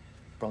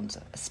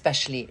bronzer,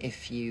 especially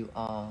if you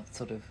are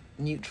sort of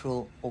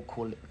neutral or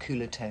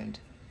cooler toned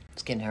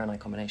skin, hair and eye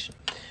combination.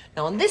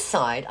 Now on this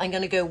side, I'm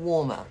going to go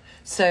warmer.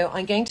 So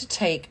I'm going to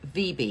take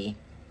VB.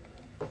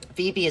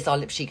 VB is our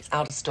lip cheek. It's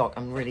out of stock.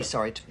 I'm really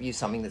sorry to use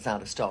something that's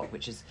out of stock,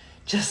 which is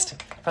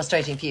just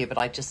frustrating for you, but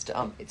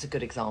it's a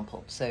good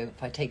example. So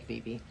if I take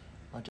VB,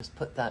 I'll just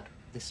put that.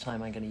 This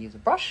time I'm going to use a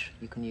brush.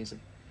 You can use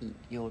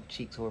your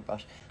cheeks or a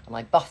brush, and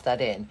I buff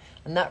that in,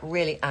 and that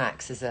really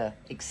acts as an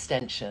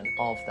extension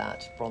of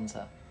that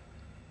bronzer.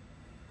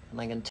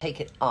 And I'm going to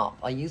take it up.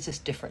 I use this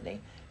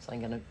differently, so I'm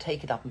going to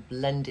take it up and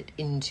blend it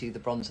into the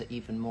bronzer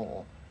even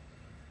more.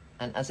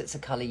 And as it's a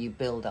colour you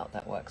build up,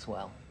 that works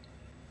well.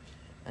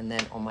 And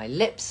then on my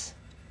lips,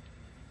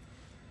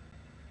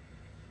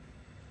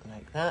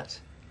 like that.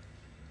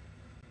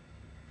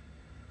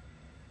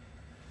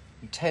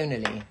 And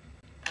tonally,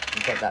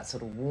 you get that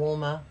sort of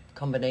warmer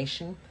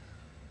combination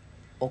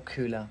or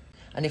cooler.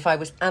 And if I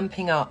was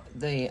amping up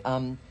the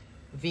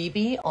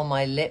VB on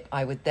my lip,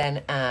 I would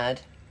then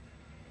add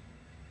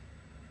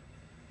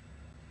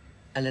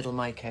a little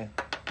Myco,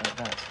 like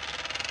that.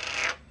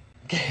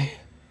 Okay.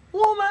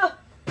 Warmer,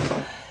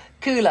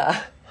 cooler.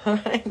 All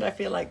right, I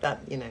feel like that,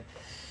 you know,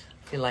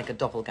 I feel like a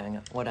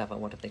doppelganger, whatever,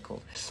 what are they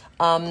called?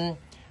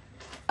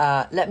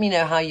 Let me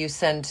know how you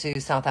send to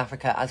South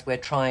Africa, as we're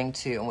trying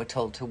to, and we're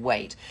told to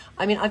wait.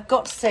 I mean, I've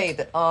got to say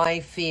that I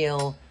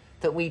feel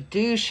that we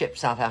do ship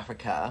South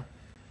Africa,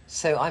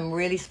 so I'm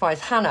really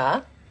surprised.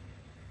 Hannah,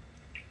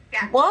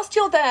 Yeah. whilst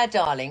you're there,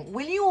 darling,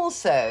 will you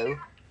also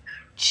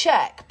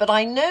check, but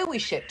I know we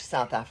ship to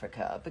South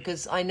Africa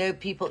because I know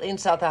people in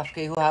South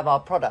Africa who have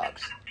our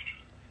product.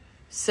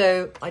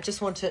 So I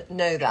just want to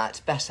know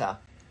that better.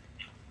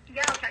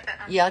 Yeah, I'll check that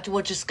now. Yeah,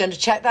 we're just going to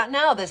check that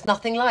now. There's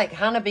nothing like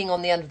Hannah being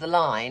on the end of the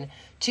line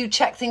to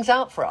check things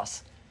out for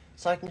us.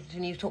 So I can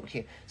continue to talk to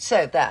you.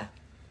 So there,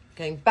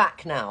 going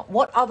back now.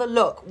 What other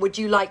look would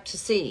you like to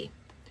see?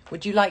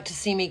 Would you like to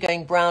see me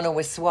going browner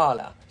with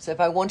Swala? So if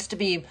I wanted to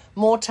be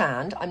more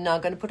tanned, I'm now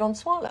going to put on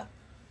Swala.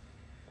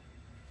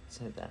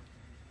 So there,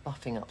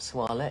 buffing up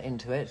Swala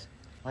into it,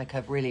 like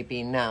I've really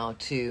been now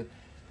to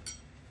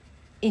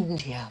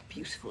India,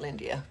 beautiful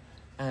India.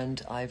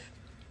 And I've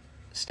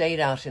stayed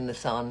out in the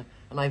sun,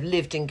 and I've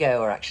lived in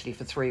Goa actually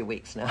for 3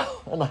 weeks now,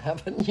 and I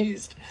haven't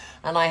used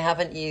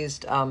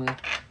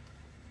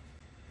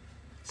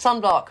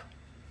sunblock.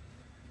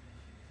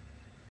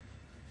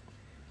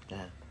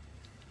 There.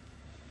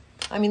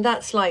 I mean,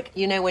 that's like,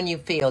 you know, when you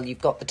feel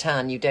you've got the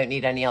tan, you don't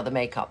need any other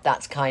makeup.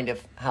 That's kind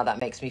of how that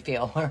makes me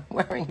feel.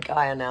 Wearing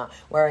Gaia now,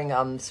 wearing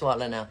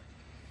Swala now.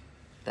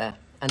 There.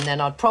 And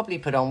then I'd probably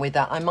put on with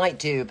that, I might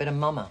do a bit of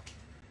Mama.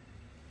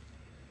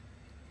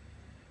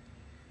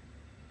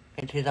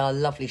 It is our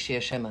lovely sheer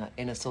shimmer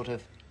in a sort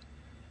of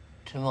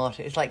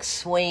tomato. It's like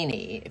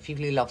Swainy. If you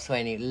really love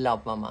Swainy,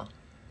 love Mama.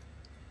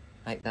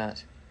 Like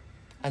that.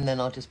 And then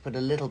I'll just put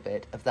a little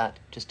bit of that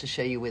just to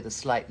show you with a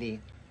slightly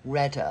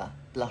redder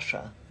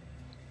blusher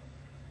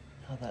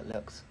how that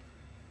looks.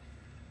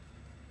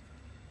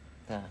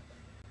 There.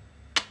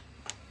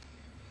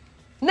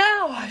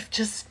 Now I've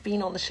just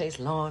been on the chaise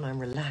lawn, I'm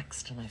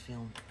relaxed and I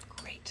feel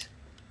great.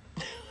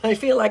 I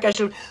feel like I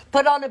should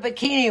put on a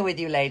bikini with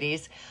you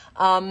ladies.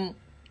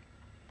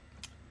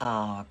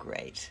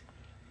 Great.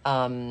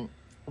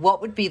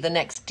 What would be the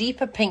next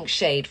deeper pink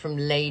shade from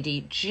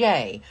Lady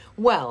J?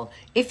 Well,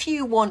 if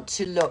you want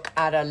to look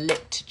at a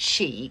lip to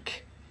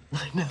cheek,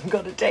 I know I've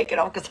got to take it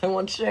off because I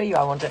want to show you.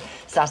 I want to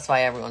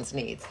satisfy everyone's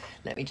needs.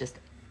 Let me just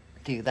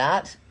do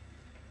that.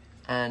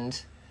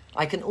 And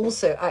I can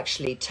also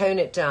actually tone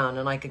it down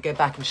and I could go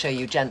back and show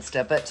you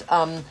Genster. But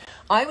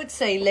I would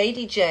say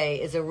Lady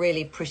J is a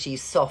really pretty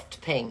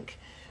soft pink.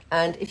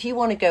 And if you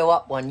want to go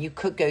up one, you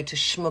could go to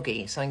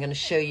Schmuggy. So I'm going to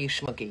show you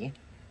Schmuggy.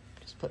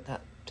 Just put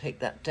that, take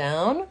that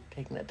down,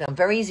 taking that down.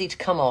 Very easy to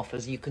come off,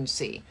 as you can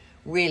see.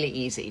 Really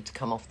easy to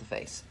come off the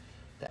face.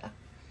 There.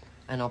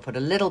 And I'll put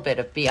a little bit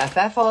of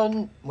BFF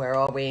on. Where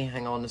are we?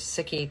 Hang on.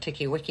 Sicky,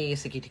 ticky, wicky,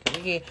 sicky, ticky,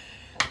 wicky.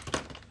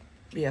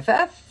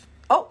 BFF.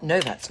 Oh, no,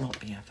 that's not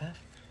BFF.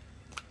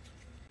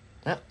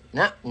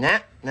 No.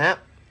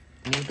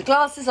 Need the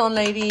glasses on,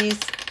 ladies.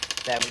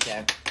 There we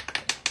go.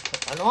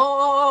 Put one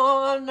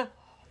on.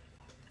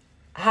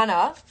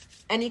 Hannah,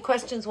 any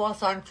questions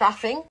whilst I'm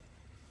faffing?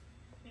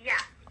 Yeah.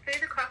 So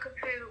the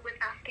cockapoo was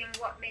asking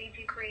what made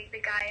you create the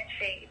Gaia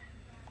shade.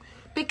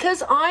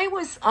 Because I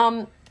was,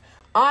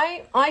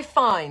 I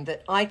find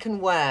that I can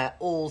wear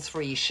all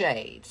three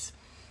shades.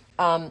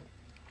 And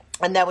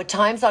there were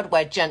times I'd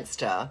wear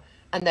Genster,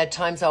 and there are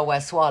times I'll wear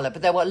Swala,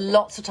 but there were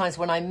lots of times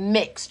when I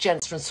mixed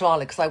Genster and Swala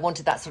because I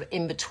wanted that sort of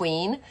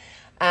in-between.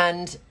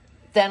 And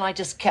then I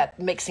just kept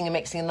mixing and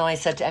mixing, and then I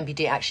said to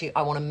MPD, actually,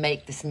 I want to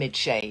make this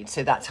mid-shade.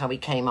 So that's how we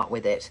came up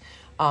with it.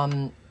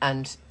 And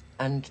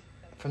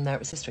from there it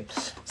was history.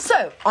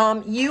 So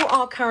you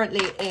are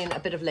currently in a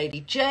bit of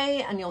Lady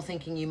J, and you're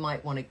thinking you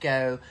might want to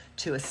go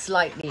to a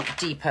slightly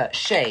deeper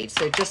shade.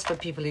 So just for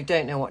people who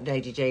don't know what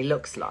Lady J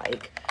looks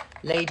like,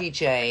 Lady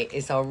J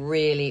is our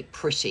really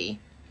pretty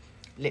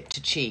lip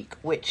to cheek,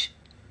 which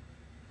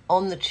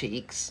on the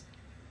cheeks,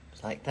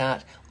 like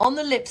that. On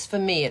the lips, for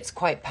me, it's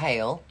quite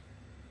pale.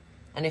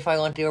 And if I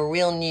want to do a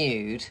real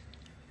nude,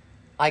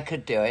 I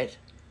could do it.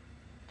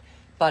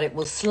 But it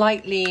will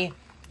slightly,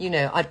 you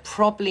know, I'd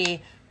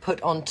probably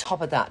put on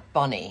top of that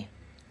bunny.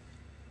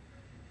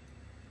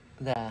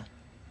 There.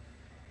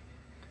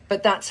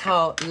 But that's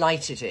how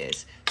light it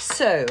is.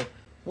 So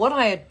what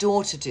I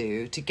adore to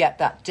do to get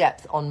that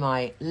depth on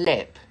my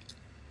lip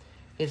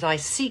is I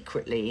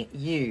secretly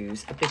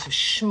use a bit of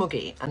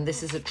Schmuggy. And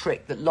this is a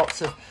trick that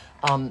lots of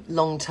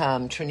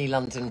long-term Trinny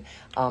London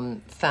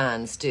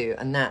fans do.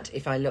 And that,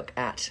 if I look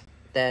at,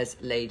 there's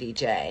Lady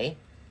J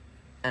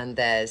and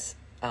there's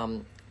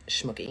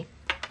Schmuggy.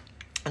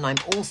 And I'm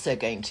also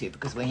going to,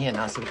 because we're here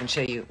now so we can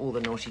show you all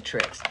the naughty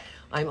tricks,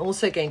 I'm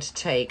also going to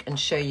take and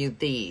show you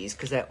these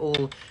because they're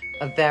all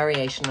a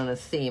variation on a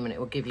theme, and it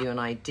will give you an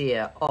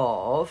idea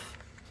of,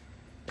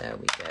 there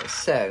we go.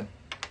 So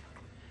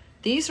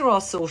these are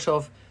our sort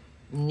of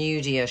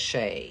nudier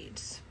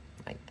shades,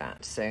 like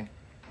that. So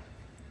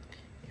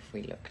if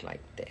we look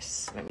like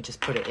this, let me just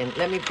put it in,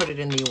 let me put it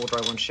in the order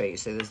I want to show you.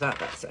 So there's that,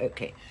 that's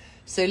okay.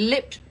 So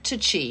lip to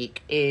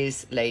cheek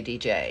is Lady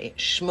J.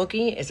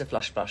 Schmuggy is a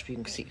flush blush, but you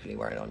can secretly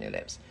wear it on your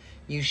lips.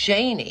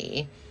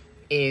 Eugenie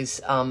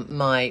is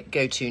my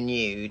go-to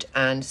nude,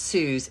 and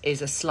Sue's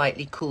is a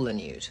slightly cooler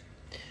nude.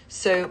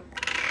 So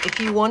if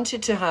you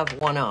wanted to have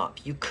one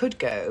up, you could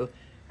go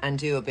and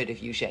do a bit of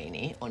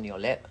Eugenie on your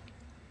lip.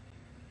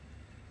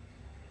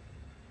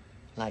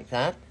 Like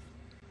that.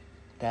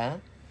 There.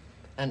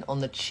 And on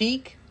the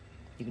cheek,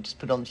 you can just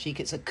put on the cheek.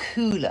 It's a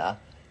cooler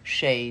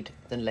shade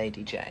than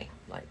Lady J,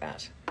 like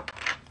that.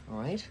 All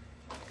right.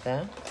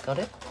 There. Got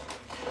it.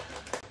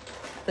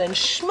 Then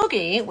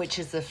Schmuggy, which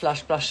is the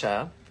flush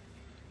blusher,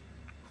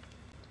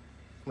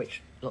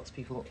 which lots of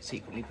people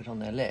secretly put on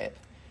their lip,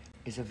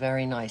 is a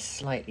very nice,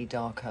 slightly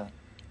darker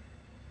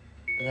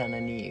than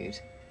a nude.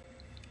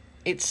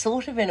 It's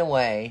sort of, in a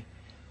way,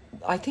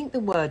 I think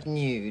the word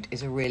nude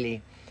is a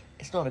really,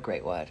 it's not a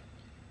great word.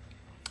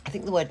 I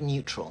think the word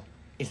neutral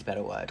is a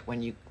better word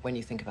when you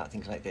think about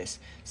things like this.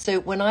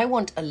 So when I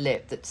want a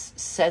lip that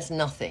says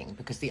nothing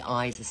because the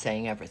eyes are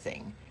saying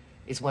everything,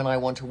 is when I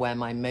want to wear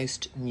my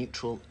most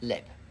neutral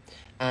lip.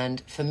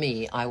 And for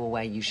me, I will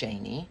wear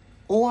Eugenie,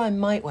 or I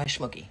might wear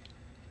Schmuggy.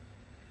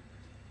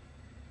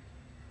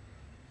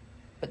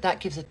 But that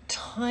gives a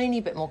tiny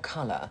bit more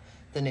colour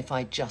than if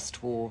I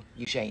just wore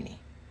Eugenie.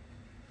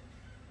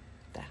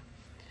 There.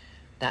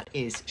 That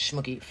is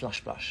Schmuggy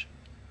Flush Blush.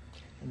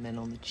 And then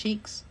on the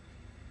cheeks,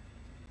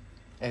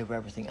 over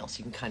everything else,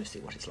 you can kind of see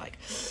what it's like.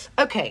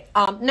 Okay,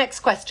 next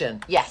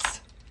question.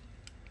 Yes.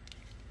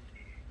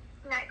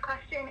 Next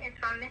question is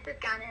from Mrs.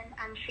 Gannon,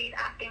 and she's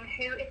asking,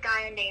 who is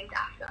Gaia named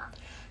after?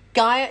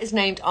 Gaia is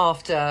named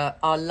after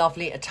our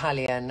lovely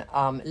Italian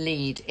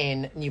lead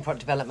in new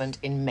product development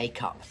in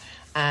makeup.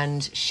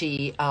 And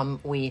she,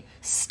 we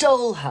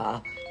stole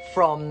her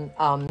from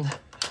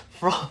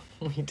from,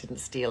 we didn't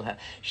steal her.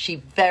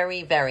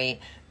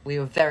 We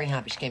were very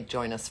happy she came to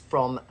join us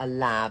from a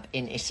lab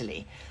in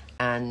Italy.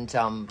 And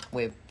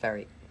we're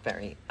very,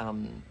 very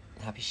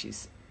happy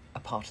she's a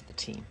part of the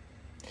team.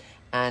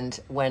 And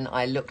when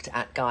I looked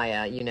at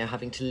Gaia, you know,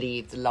 having to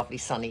leave the lovely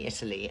sunny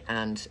Italy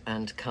and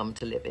come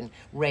to live in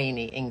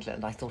rainy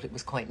England, I thought it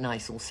was quite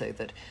nice also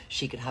that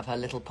she could have her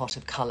little pot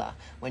of colour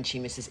when she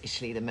misses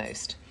Italy the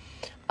most.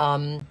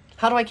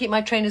 How do I keep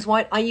my trainers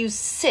white? I use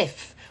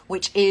Sif,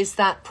 which is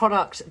that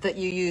product that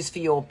you use for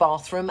your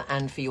bathroom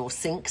and for your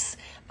sinks.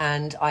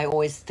 And I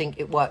always think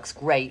it works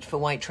great for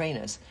white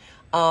trainers.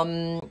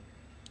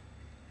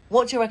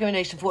 What's your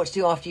recommendation for what to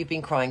do after you've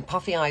been crying?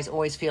 Puffy eyes,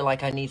 always feel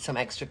like I need some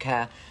extra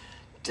care.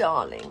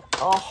 Darling,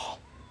 oh.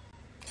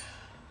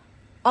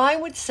 I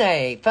would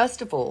say,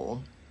 first of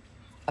all,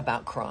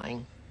 about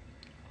crying,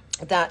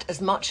 that as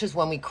much as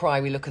when we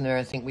cry, we look in the mirror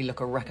and think we look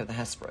a wreck of the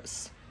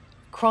Hesperus,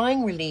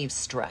 crying relieves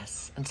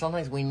stress, and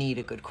sometimes we need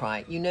a good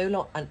cry. You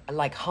know,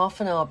 like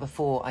half an hour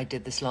before I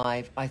did this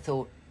live, I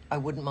thought I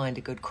wouldn't mind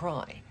a good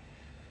cry.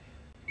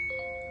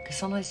 Because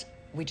sometimes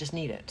we just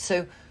need it.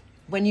 So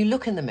when you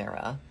look in the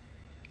mirror,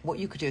 what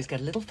you could do is get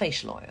a little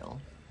facial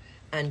oil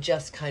and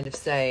just kind of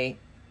say,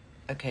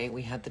 okay,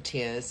 we had the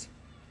tears,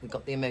 we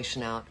got the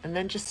emotion out, and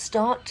then just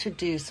start to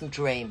do some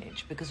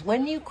drainage. Because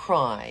when you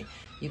cry,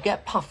 you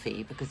get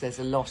puffy because there's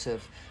a lot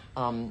of,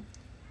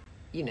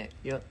 you know,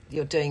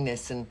 you're doing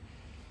this, and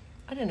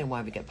I don't know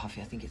why we get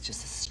puffy. I think it's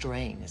just a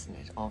strain, isn't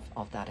it,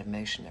 of that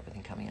emotion,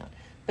 everything coming out.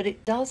 But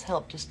it does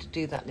help just to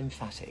do that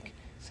lymphatic.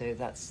 So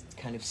that's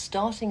kind of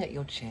starting at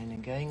your chin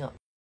and going up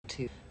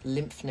to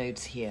lymph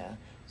nodes here.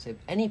 So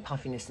any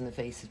puffiness in the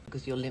face is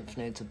because your lymph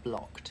nodes are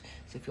blocked.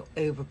 So if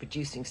you're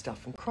overproducing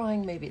stuff from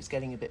crying, maybe it's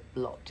getting a bit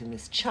blocked in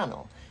this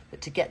channel. But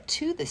to get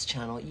to this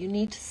channel, you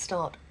need to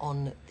start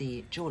on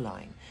the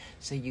jawline.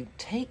 So you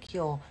take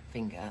your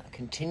finger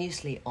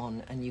continuously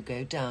on and you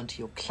go down to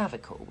your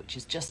clavicle, which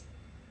is just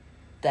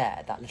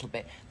there, that little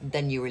bit, and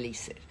then you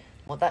release it.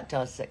 What that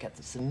does is it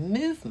gets some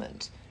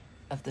movement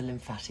of the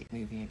lymphatic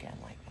moving again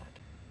like that.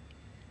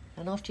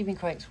 And after you've been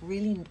crying, it's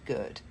really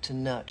good to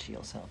nurture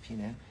yourself, you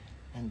know,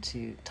 and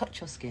to touch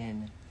your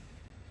skin,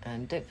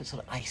 and don't put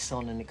sort of ice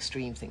on and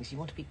extreme things. You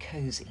want to be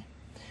cozy.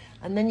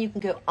 And then you can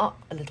go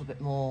up a little bit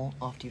more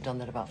after you've done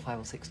that about 5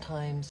 or 6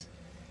 times,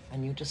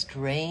 and you're just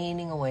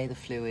draining away the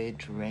fluid,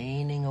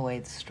 draining away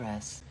the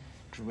stress,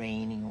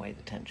 draining away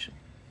the tension.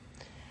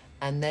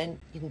 And then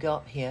you can go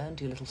up here and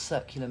do little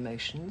circular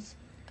motions,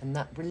 and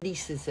that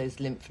releases those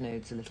lymph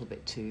nodes a little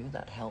bit too.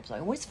 That helps. I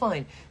always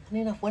find,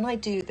 funny enough, when I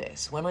do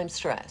this, when I'm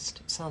stressed,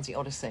 it sounds the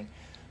oddest thing,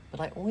 but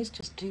I always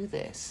just do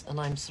this, and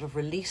I'm sort of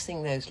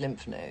releasing those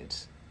lymph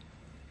nodes,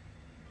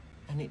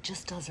 and it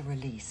just does a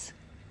release.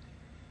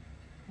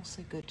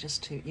 Also good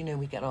just to, you know,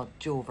 we get our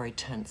jaw very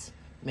tense.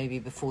 Maybe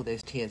before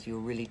those tears you were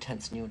really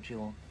tense in your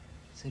jaw.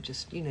 So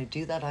just, you know,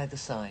 do that either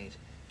side.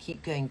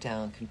 Keep going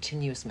down,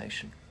 continuous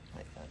motion,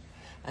 like that.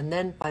 And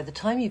then by the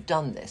time you've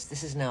done this,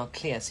 this is now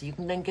clear, so you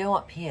can then go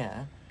up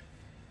here,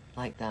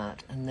 like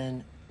that, and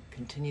then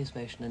continuous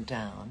motion and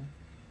down.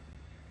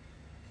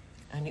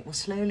 And it will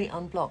slowly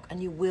unblock,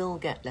 and you will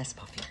get less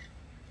puffy.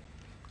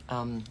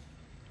 I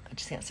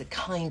just think that's a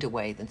kinder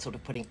way than sort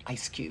of putting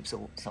ice cubes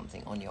or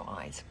something on your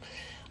eyes.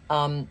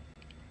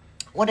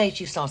 What age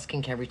do you start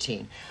skincare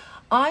routine?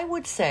 I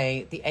would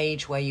say the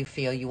age where you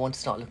feel you want to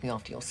start looking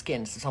after your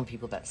skin. So some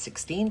people that's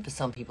 16, for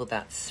some people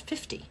that's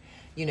 50.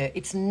 You know,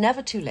 it's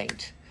never too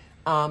late.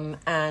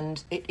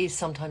 And it is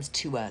sometimes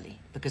too early,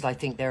 because I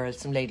think there are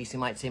some ladies who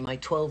might say, my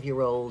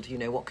 12-year-old, you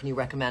know, what can you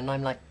recommend? And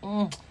I'm like,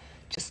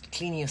 just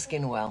cleaning your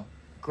skin well.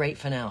 Great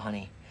for now,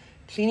 honey.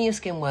 Cleaning your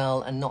skin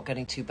well and not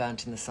getting too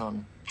burnt in the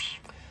sun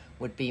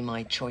would be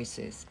my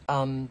choices.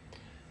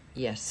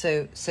 Yes,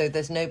 so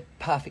there's no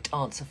perfect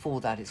answer for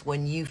that. It's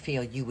when you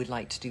feel you would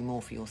like to do more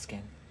for your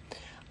skin.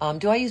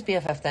 Do I use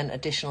BFF then,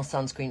 additional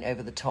sunscreen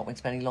over the top when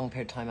spending a long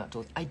period of time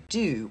outdoors? I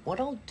do. What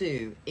I'll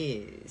do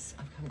is,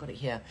 I haven't got it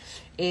here,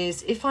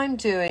 is if I'm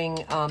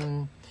going out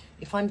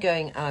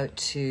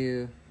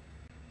to,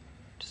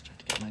 just trying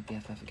to get my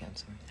BFF again,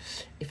 sorry.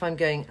 If I'm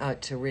going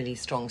out to really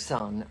strong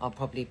sun, I'll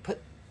probably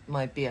put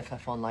my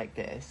BFF on like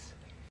this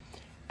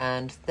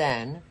and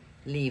then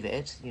leave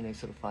it, you know,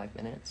 sort of 5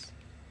 minutes.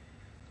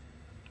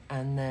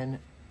 And then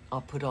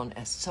I'll put on,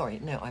 let's start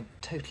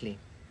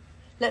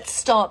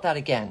that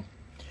again.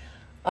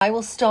 I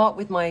will start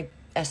with my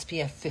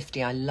SPF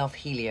 50. I love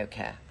Helio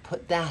Care.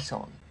 Put that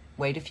on.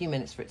 Wait a few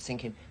minutes for it to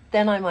sink in.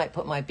 Then I might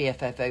put my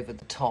BFF over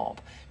the top,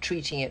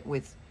 treating it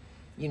with,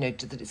 you know,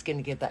 that it's going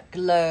to give that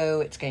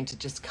glow. It's going to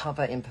just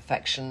cover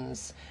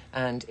imperfections,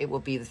 and it will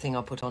be the thing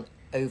I'll put on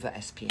over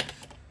SPF.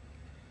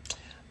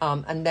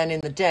 And then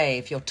in the day,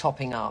 if you're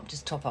topping up,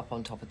 just top up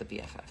on top of the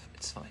BFF.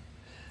 It's fine.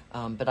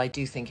 But I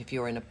do think if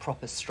you're in a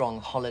proper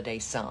strong holiday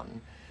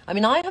sun, I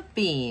mean, I have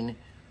been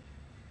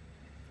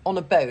on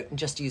a boat and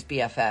just used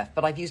BFF,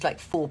 but I've used like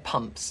 4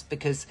 pumps,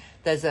 because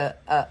there's a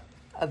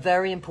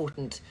very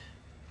important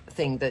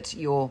thing that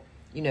your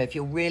you know, if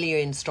you're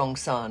really in strong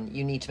sun,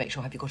 you need to make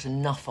sure, have you got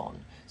enough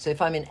on? So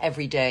if I'm in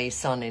everyday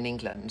sun in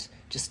England,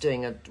 just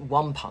doing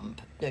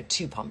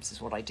two pumps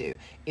is what I do,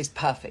 is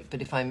perfect.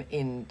 But if I'm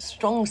in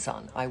strong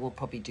sun, I will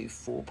probably do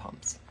 4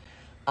 pumps.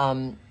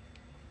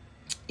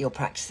 You're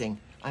practicing.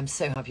 I'm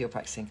so happy you're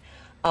practicing.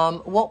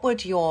 What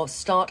would your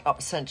start-up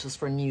essentials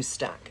for a new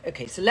stack?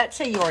 Okay, so let's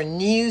say you're a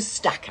new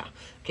stacker.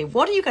 Okay,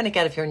 what are you going to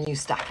get if you're a new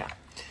stacker?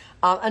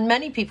 And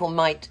many people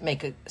might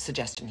make a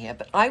suggestion here,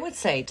 but I would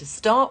say to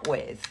start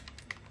with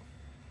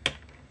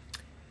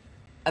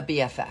a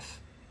BFF,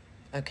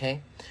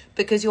 okay?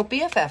 Because your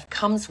BFF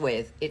comes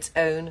with its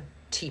own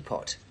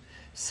teapot.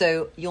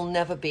 So you'll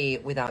never be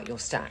without your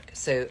stack.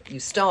 So you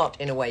start,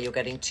 in a way, you're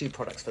getting 2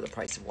 products for the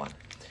price of 1.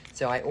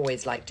 So I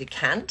always like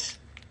Decant.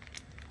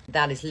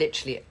 That is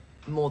literally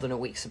more than a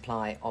week's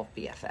supply of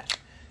BFF.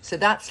 So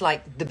that's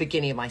like the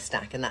beginning of my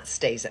stack, and that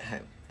stays at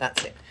home.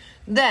 That's it.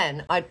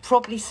 Then I'd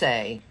probably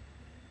say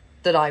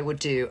that I would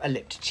do a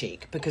lip to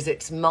cheek because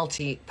it's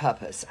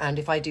multi-purpose. And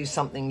if I do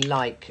something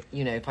like,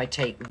 you know, if I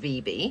take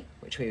VB,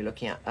 which we were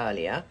looking at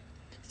earlier,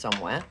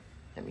 somewhere,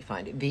 let me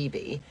find it,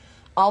 VB,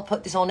 I'll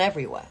put this on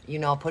everywhere. You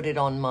know, I'll put it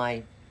on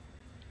my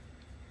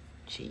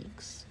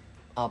cheeks,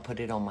 I'll put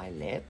it on my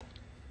lip,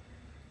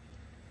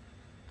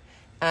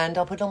 and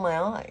I'll put it on my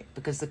eye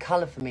because the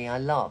colour for me, I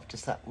love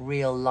just that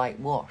real light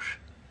wash.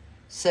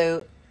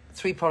 So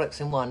 3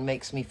 products in 1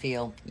 makes me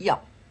feel, yeah,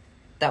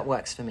 that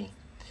works for me.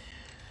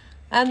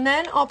 And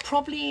then I'll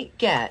probably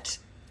get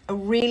a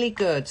really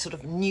good sort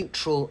of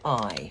neutral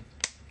eye.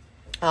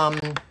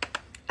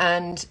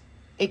 And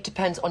it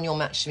depends on your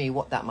match to me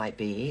what that might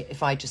be.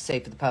 If I just say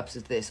for the purpose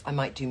of this, I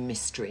might do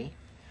Mystery,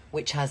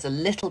 which has a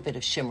little bit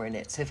of shimmer in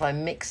it. So if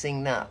I'm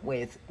mixing that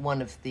with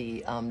one of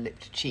the lip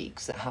to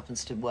cheeks that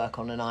happens to work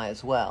on an eye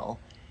as well,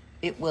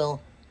 it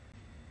will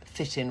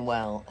fit in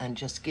well and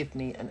just give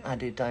me an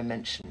added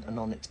dimension. And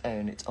on its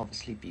own, it's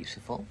obviously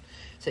beautiful.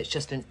 So it's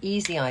just an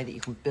easy eye that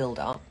you can build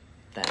up.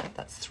 There,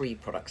 that's 3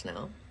 products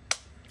now.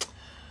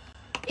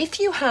 If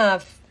you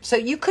have, so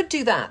you could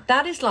do that.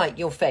 That is like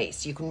your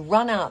face. You can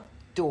run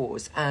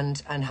outdoors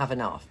and have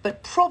enough.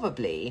 But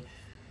probably,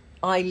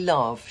 I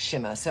love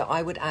shimmer. So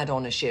I would add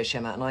on a sheer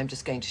shimmer, and I'm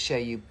just going to show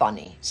you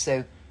Bunny.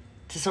 So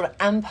to sort of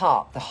amp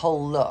up the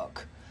whole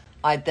look,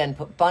 I'd then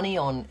put Bunny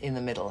on in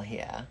the middle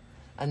here,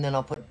 and then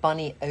I'll put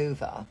Bunny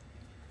over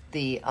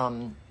the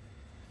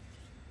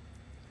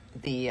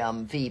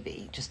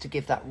VB, just to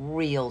give that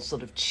real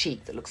sort of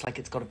cheek that looks like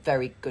it's got a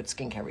very good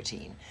skincare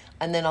routine.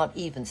 And then I'll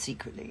even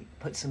secretly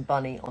put some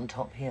Bunny on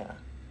top here.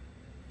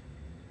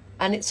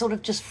 And it sort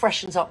of just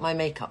freshens up my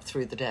makeup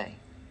through the day.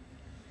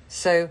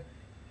 So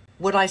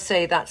would I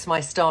say that's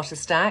my starter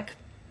stack?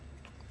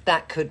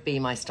 That could be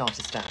my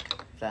starter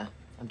stack. There.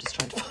 I'm just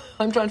trying to,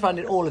 I'm trying to find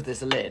in all of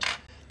this a lid.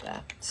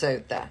 There.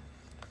 So there.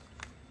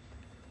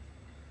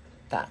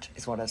 That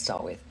is what I'll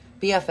start with.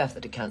 BFF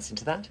that decants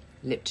into that.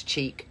 Lip to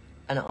cheek,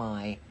 an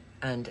eye,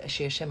 and a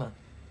sheer shimmer.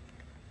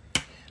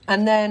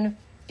 And then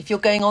if you're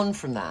going on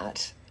from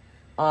that,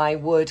 I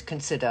would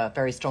consider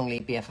very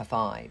strongly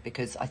BFFI,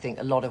 because I think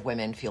a lot of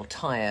women feel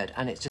tired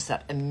and it's just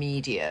that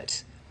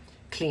immediate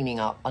cleaning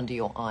up under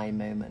your eye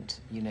moment,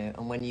 you know.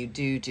 And when you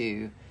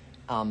do,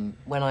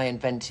 when I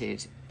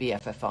invented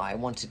BFFI, I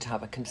wanted to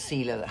have a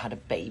concealer that had a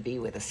baby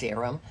with a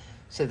serum.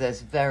 So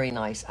there's very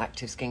nice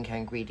active skincare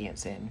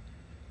ingredients in,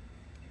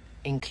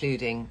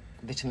 including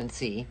vitamin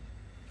C,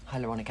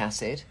 hyaluronic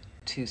acid,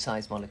 2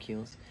 size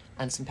molecules,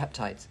 and some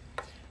peptides.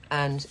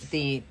 And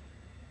the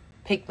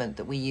pigment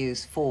that we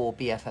use for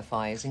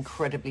BFFI is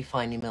incredibly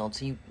finely milled,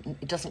 so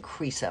it doesn't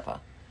crease ever,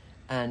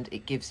 and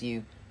it gives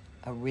you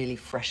a really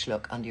fresh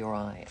look under your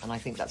eye. And I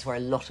think that's where a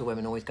lot of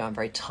women always go, I'm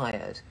very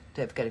tired.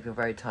 Don't forget, if you're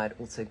very tired,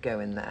 also go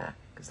in there,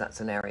 because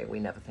that's an area we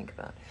never think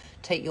about.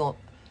 Take your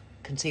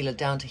concealer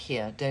down to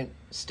here. Don't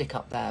stick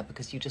up there,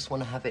 because you just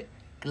want to have it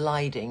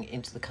gliding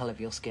into the colour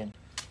of your skin.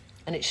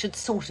 And it should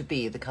sort of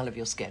be the colour of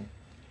your skin.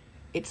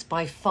 It's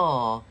by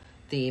far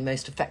the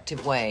most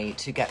effective way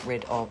to get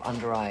rid of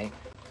under eye,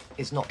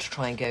 is not to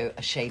try and go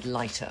a shade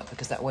lighter,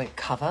 because that won't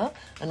cover.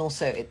 And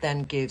also it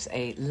then gives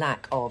a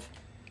lack of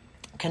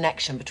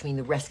connection between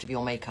the rest of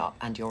your makeup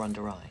and your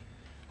under eye.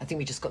 I think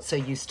we just got so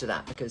used to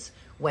that, because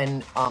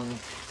when,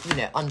 you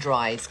know, under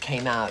eyes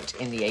came out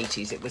in the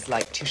 80s, it was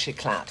like Touche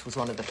Éclat was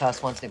one of the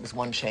first ones, and it was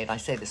 1 shade. I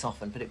say this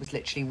often, but it was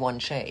literally 1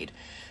 shade.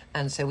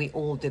 And so we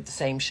all did the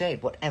same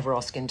shade, whatever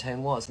our skin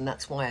tone was. And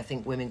that's why I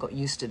think women got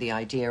used to the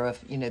idea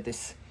of, you know,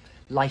 this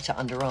lighter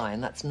under eye,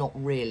 and that's not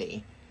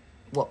really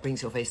what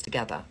brings your face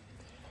together.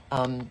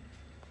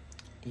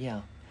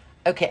 Yeah.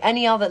 Okay,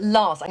 any other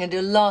last? I'm going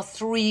to do last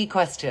 3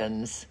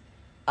 questions.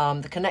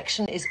 The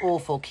connection is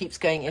awful, keeps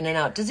going in and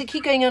out. Does it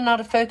keep going in and out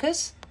of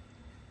focus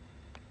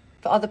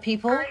for other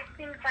people? It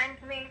seems fine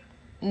to me.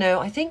 No,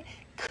 I think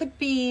could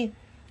be...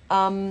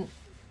 so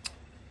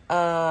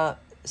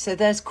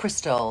there's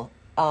Crystal.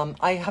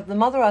 I have the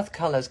Mother Earth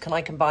colours. Can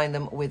I combine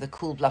them with a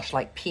cool blush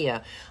like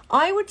Pia?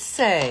 I would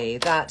say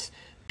that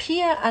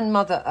Pia and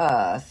Mother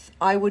Earth,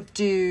 I'd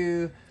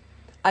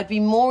be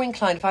more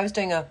inclined, if I was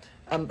doing a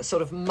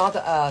sort of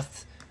Mother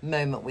Earth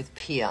moment with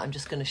Pia. I'm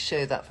just going to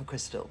show that for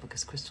Crystal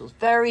because Crystal's a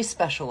very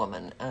special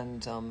woman,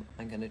 and I'm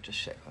going to just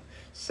show her.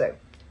 So,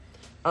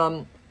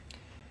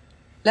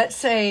 let's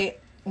say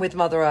with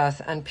Mother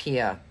Earth and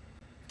Pia,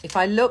 if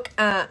I look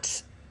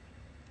at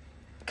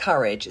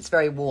Courage, it's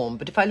very warm,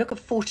 but if I look at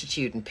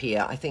Fortitude and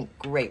Pia, I think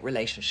great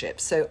relationship.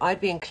 So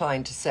I'd be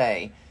inclined to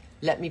say,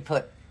 let me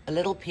put a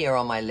little Pia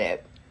on my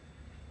lip,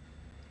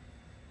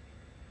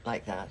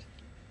 like that,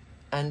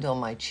 and on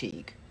my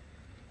cheek,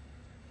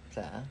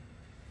 there.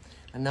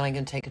 And then I'm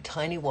going to take a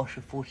tiny wash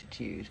of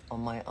Fortitude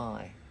on my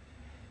eye.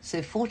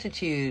 So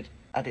Fortitude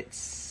at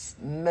its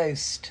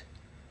most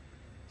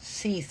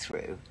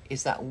see-through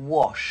is that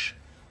wash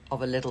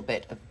of a little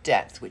bit of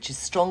depth, which is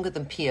stronger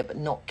than Pia, but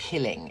not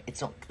killing.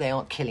 It's not, they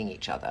aren't killing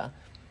each other.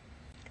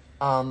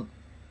 But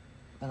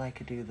I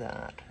could do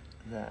that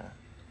there.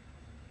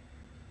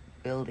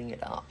 Building it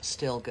up,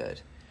 still good.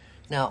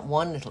 Now,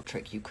 one little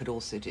trick you could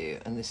also do,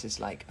 and this is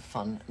like a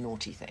fun,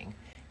 naughty thing,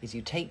 is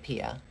you take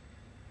Pia,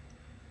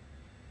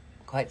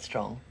 quite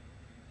strong,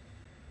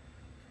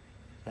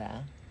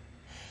 there,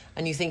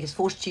 and you think, is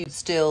Fortitude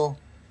still,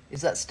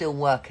 is that still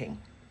working?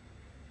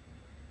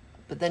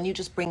 But then you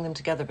just bring them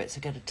together a bit, so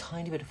get a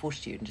tiny bit of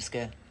Fortitude and just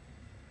go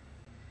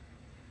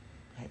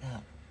like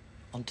that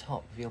on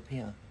top of your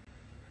Pia.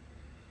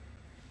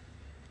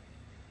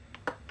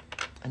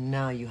 And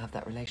now you have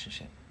that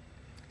relationship.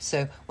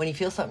 So when you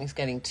feel something's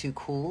getting too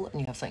cool and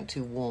you have something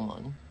too warm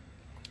on,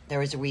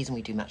 there is a reason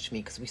we do Match Me,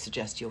 because we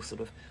suggest your sort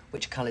of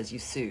which colours you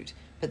suit.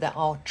 But there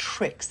are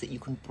tricks that you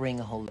can bring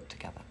a whole look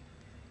together.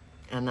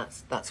 And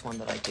that's one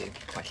that I do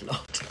quite a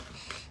lot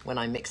when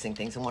I'm mixing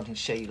things and wanting to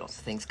show you lots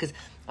of things, because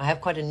I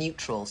have quite a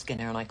neutral skin,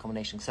 hair and eye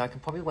combination, so I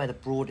can probably wear the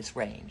broadest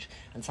range,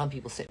 and some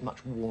people sit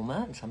much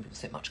warmer and some people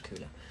sit much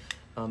cooler.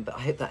 But I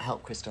hope that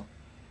helped, Crystal,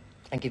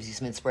 and gives you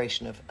some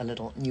inspiration of a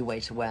little new way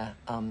to wear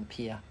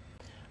Pia.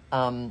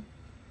 You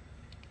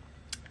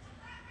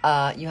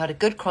had a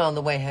good cry on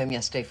the way home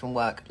yesterday from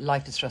work.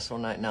 Life is stressful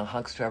right now.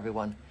 Hugs to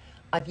everyone.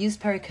 I've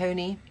used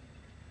Pericone,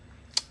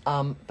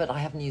 but I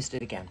haven't used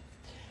it again.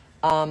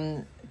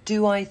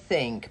 Do I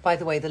think, by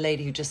the way, the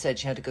lady who just said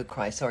she had a good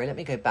cry, sorry, let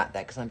me go back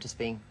there because I'm just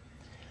being,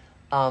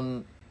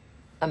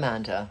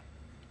 Amanda,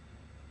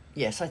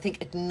 yes, I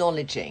think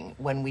acknowledging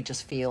when we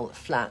just feel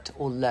flat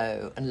or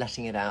low and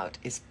letting it out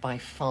is by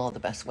far the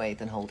best way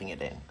than holding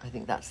it in. I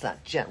think that's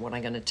what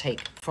I'm going to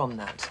take from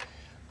that.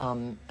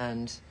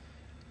 And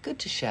good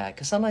to share,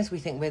 because sometimes we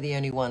think we're the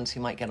only ones who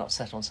might get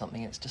upset on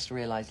something. It's just to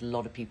realise a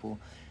lot of people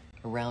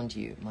around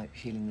you might be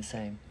feeling the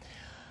same.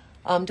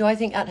 Do I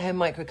think at-home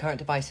microcurrent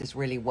devices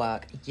really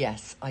work?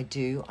 Yes, I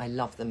do. I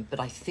love them. But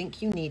I think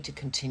you need to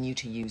continue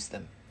to use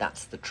them.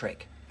 That's the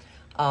trick.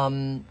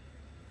 You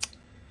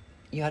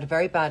had a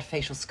very bad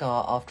facial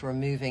scar after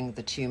removing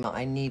the tumour.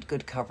 I need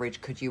good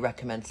coverage. Could you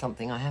recommend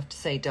something? I have to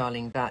say,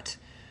 darling, that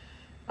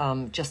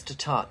Just a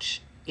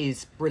Touch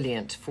is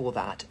brilliant for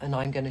that. And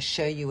I'm going to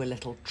show you a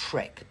little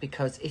trick,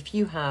 because if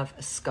you have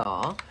a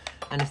scar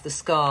and if the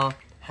scar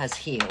has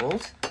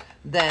healed,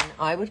 then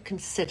I would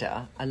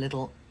consider a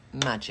little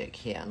magic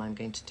here, and I'm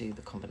going to do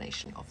the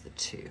combination of the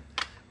two.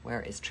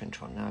 Where is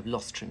Trintron? Now I've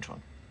lost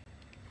Trintron.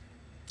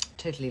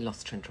 Totally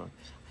lost Trintron.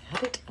 I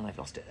had it and I've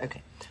lost it.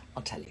 Okay,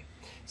 I'll tell you.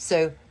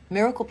 So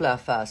Miracle Blur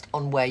first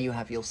on where you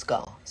have your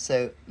scar.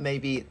 So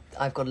maybe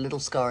I've got a little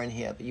scar in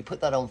here, but you put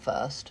that on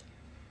first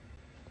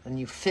and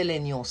you fill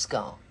in your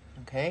scar.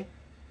 Okay,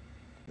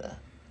 there.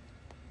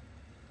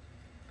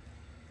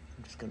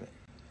 I'm just going to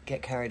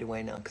get carried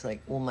away now because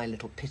like all my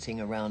little pitting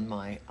around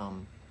my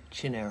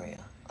chin area,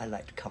 I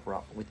like to cover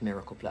up with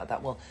Miracle Blur.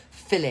 That will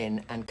fill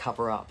in and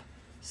cover up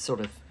sort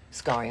of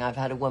scarring. I've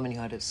had a woman who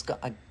had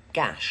a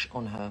gash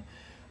on her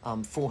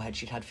forehead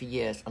she'd had for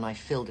years, and I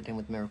filled it in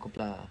with Miracle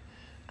Blur.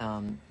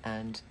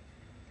 And,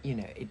 you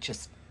know, it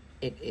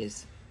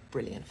is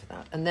brilliant for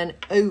that. And then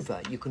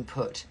over, you can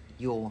put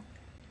your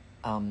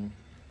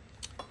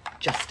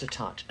Just a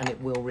Touch, and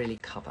it will really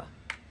cover.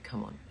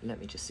 Come on, let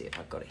me just see if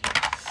I've got it here.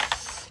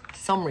 For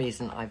some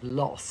reason, I've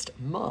lost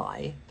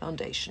my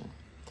foundation,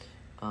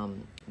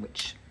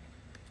 which...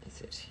 Is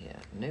it here?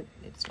 Nope,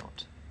 it's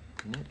not.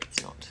 Nope,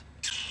 it's not.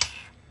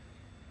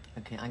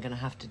 Okay, I'm going to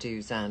have to do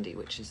Zandy,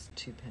 which is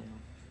too pale.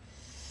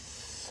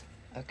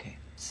 Okay,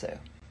 so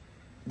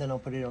then I'll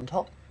put it on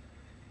top.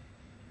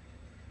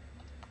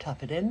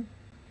 Tap it in.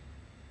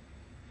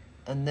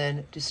 And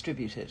then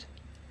distribute it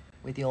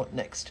with your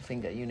next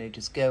finger. You know,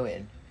 just go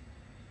in.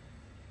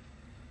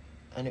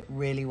 And it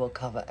really will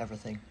cover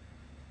everything.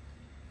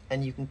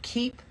 And you can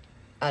keep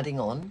adding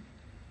on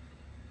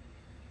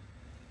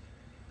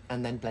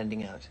and then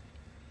blending out.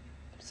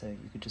 So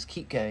you could just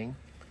keep going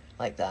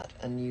like that,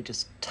 and you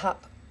just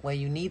tap where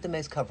you need the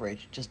most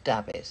coverage, just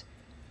dab it,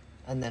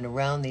 and then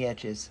around the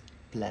edges,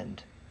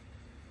 blend.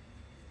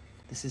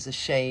 This is a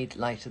shade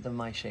lighter than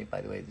my shade,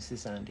 by the way. This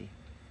is Andy.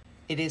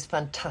 It is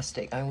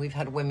fantastic. I mean, we've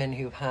had women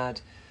who've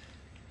had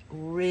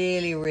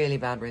really, really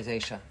bad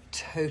rosacea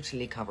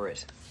totally cover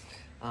it.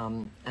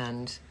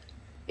 And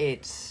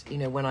it's, you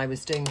know, when I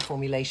was doing the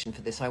formulation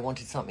for this, I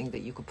wanted something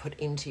that you could put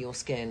into your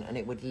skin and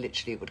it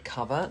would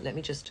cover. Let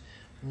me just,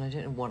 I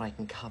don't know what I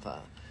can cover.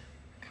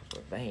 for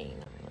a vein.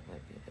 I mean, that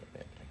might be a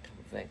bit like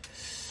double vein.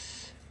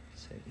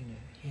 So, you know,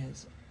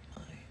 here's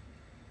my,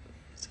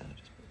 so I'll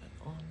just put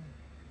that on,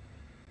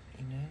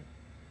 you know,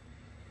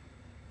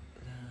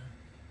 there,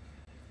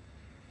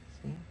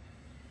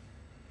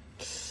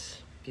 see?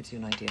 Gives you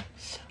an idea.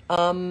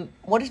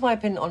 What is my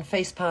opinion on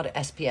face powder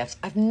SPFs?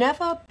 I've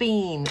never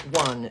been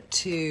one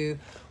to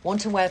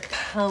want to wear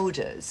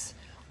powders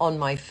on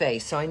my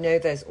face. So I know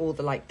there's all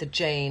the like the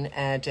Jane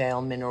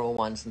Airedale mineral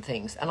ones and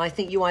things. And I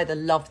think you either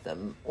love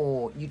them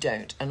or you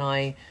don't. And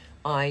I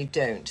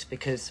don't,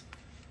 because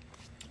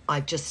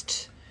I've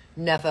just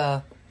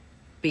never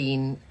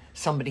been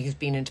somebody who's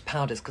been into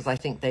powders, because I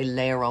think they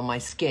layer on my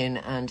skin,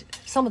 and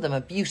some of them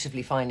are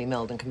beautifully finely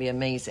milled and can be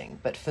amazing.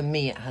 But for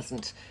me, it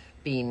hasn't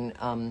been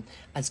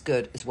as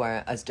good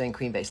as doing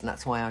cream base, and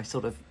that's why I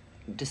sort of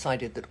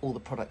decided that all the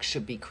products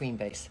should be cream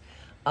base.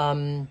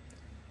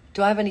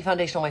 Do I have any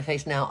foundation on my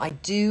face now? I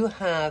do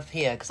have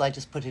here, because I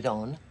just put it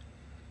on,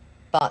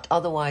 but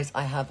otherwise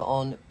I have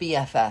on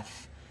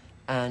BFF,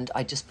 and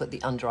I just put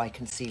the under eye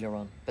concealer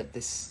on, but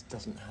this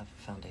doesn't have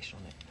foundation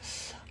on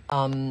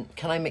it.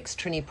 Can I mix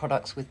Trinny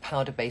products with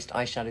powder based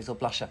eyeshadows or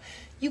blusher?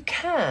 You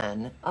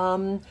can.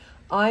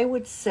 I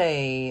would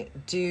say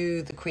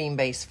do the cream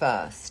base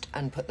first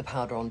and put the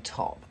powder on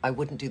top. I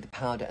wouldn't do the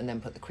powder and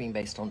then put the cream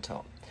base on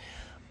top.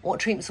 What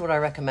treatments would I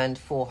recommend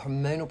for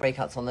hormonal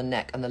breakouts on the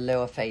neck and the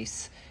lower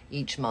face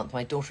each month?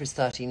 My daughter is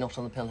 30, not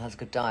on the pill, and has a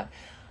good diet.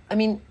 I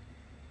mean,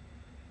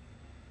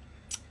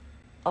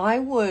 I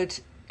would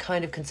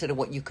kind of consider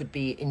what you could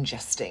be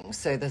ingesting.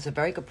 So there's a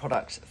very good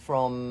product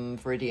from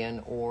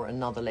Viridian or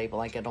another label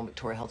I get on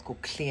Victoria Health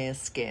called Clear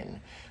Skin,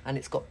 and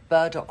it's got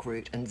burdock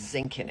root and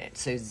zinc in it.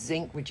 So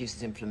zinc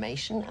reduces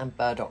inflammation and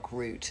burdock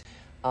root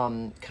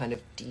kind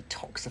of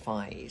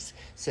detoxifies.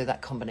 So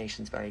that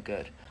combination is very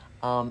good.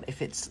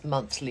 If it's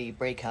monthly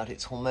breakout,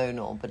 it's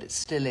hormonal, but it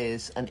still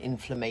is an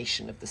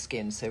inflammation of the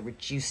skin. So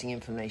reducing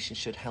inflammation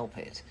should help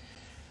it.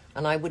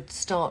 And I would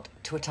start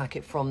to attack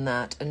it from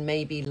that. And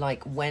maybe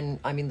like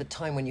the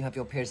time when you have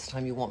your periods, the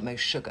time you want most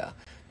sugar.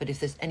 But if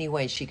there's any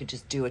way she could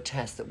just do a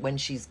test that when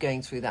she's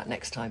going through that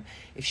next time,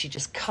 if she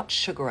just cuts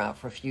sugar out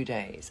for a few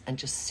days and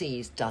just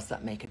sees, does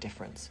that make a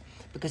difference?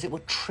 Because it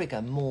will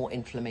trigger more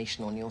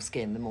inflammation on your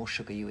skin the more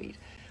sugar you eat.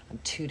 I'm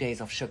 2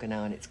 days off sugar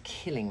now and it's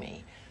killing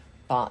me,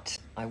 but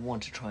I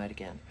want to try it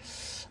again.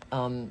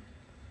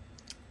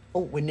 Oh,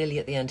 we're nearly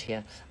at the end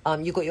here.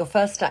 You got your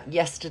first stack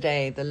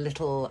yesterday, the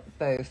Little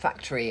Bow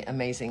Factory,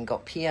 amazing.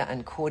 Got Pia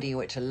and Cordy,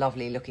 which are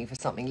lovely. Looking for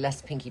something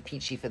less pinky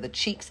peachy for the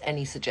cheeks.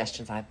 Any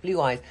suggestions? I have blue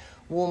eyes,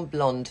 warm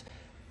blonde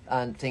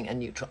thing, and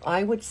neutral.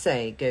 I would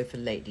say go for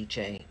Lady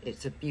J.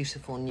 It's a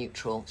beautiful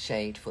neutral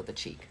shade for the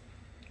cheek.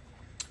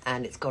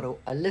 And it's got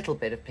a little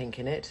bit of pink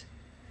in it,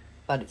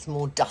 but it's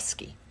more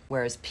dusky.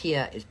 Whereas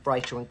Pia is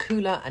brighter and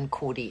cooler, and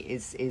Cordy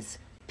is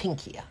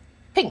pinkier.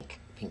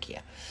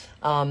 Pinkier.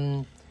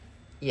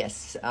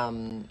 Yes,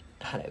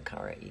 hello,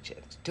 Cara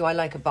Egypt. Do I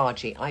like a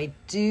Bargee? I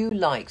do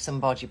like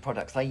some Bargee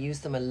products. I use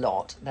them a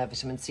lot. They're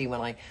vitamin C when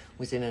I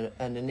was in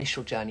an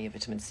initial journey of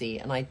vitamin C.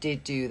 And I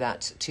did do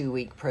that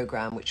 2-week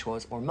program,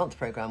 or a month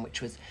program,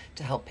 which was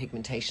to help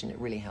pigmentation. It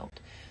really helped.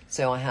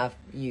 So I have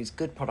used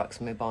good products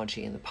from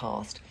Bargee in the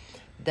past.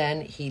 Then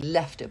he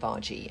left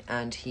Bargee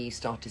and he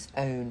started his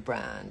own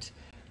brand,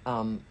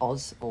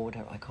 Oz, or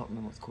whatever. I can't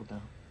remember what it's called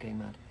now. Getting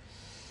mad.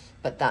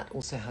 But that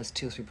also has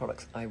 2 or 3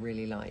 products I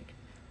really like.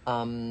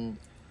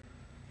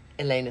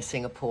 Elena,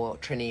 Singapore,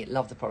 Trinny,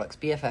 love the products.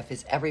 BFF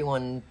is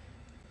everyone.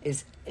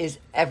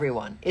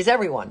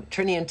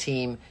 Trinny and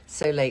team,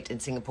 so late in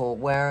Singapore.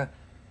 Where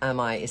am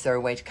I? Is there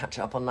a way to catch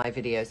up on live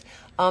videos?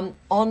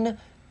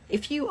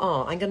 If you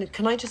are,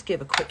 can I just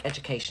give a quick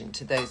education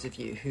to those of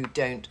you who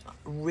don't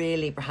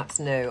really perhaps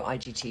know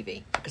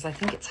IGTV? Because I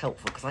think it's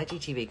helpful, because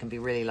IGTV can be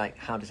really like,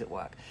 how does it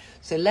work?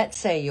 So let's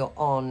say you're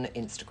on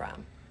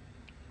Instagram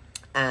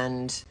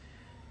and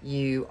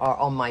you are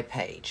on my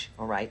page,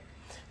 all right?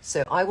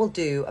 So I will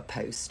do a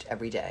post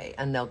every day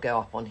and they'll go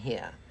up on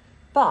here.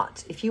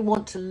 But if you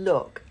want to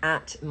look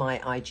at my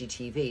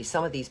IGTV,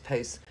 some of these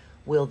posts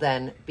will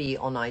then be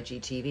on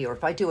IGTV, or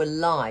if I do a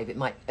live, it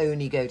might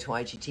only go to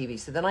IGTV.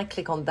 So then I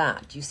click on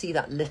that. Do you see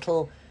that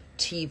little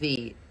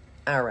TV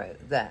arrow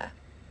there?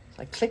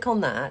 So I click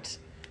on that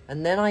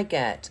and then I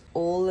get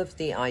all of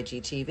the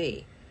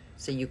IGTV.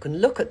 So you can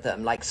look at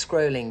them like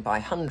scrolling by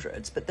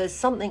hundreds, but there's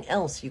something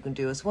else you can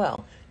do as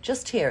well.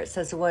 Just here, it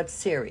says the word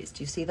series.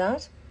 Do you see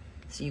that?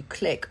 So you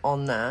click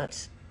on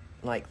that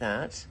like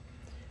that,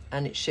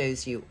 and it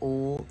shows you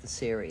all the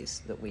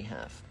series that we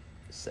have.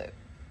 So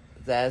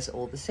there's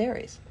all the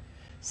series.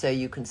 So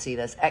you can see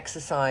there's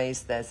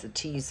exercise, there's the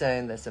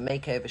T-Zone, there's the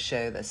makeover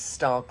show, there's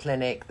Star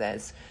Clinic,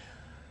 there's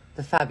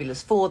the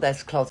Fabulous 4,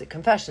 there's Closet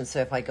Confessions. So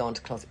if I go on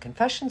to Closet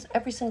Confessions,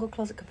 every single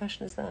Closet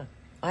Confession is there.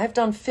 I have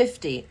done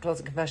 50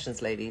 Closet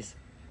Confessions, ladies.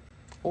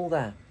 All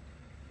there.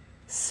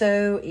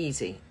 So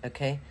easy,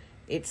 okay?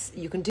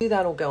 You can do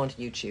that or go onto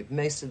YouTube.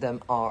 Most of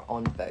them are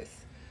on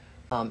both.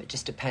 It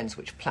just depends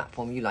which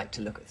platform you like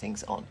to look at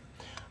things on.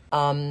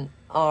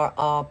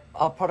 Our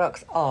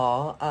products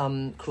are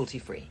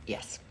cruelty-free,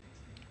 yes.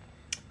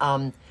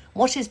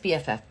 What is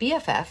BFF?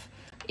 BFF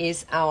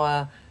is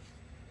our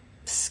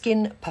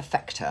skin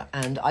perfector,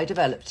 and I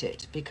developed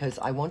it because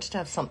I wanted to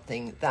have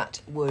something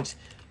that would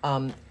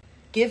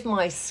give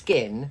my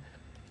skin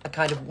a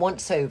kind of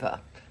once over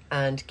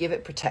and give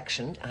it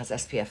protection. It has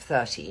SPF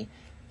 30,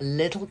 a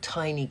little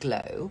tiny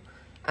glow,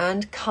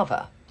 and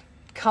cover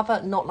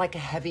not like a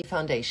heavy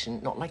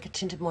foundation, not like a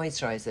tinted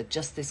moisturizer,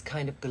 just this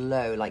kind of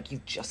glow, like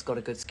you've just got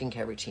a good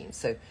skincare routine.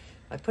 So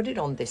I put it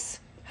on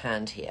this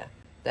hand here.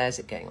 There's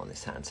it going on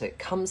this hand. So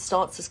it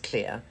starts as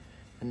clear,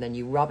 and then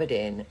you rub it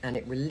in and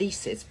it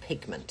releases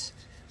pigment,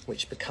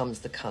 which becomes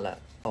the color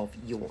of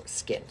your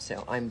skin.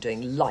 So I'm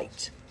doing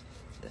light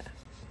there,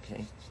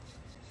 okay?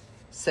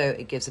 So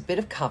it gives a bit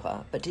of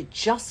cover, but it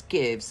just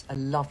gives a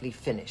lovely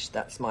finish.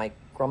 That's my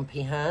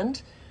grumpy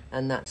hand,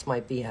 and that's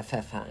my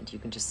BFF hand. You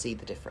can just see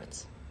the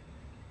difference.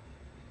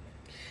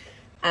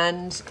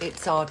 And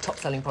it's our top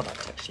selling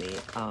product, actually.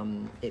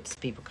 It's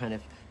people kind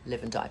of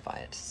live and die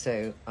by it.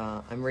 So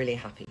I'm really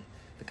happy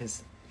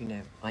because, you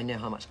know, I know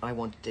how much I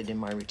wanted it in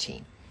my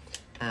routine.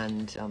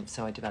 And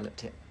so I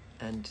developed it,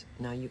 and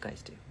now you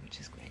guys do, which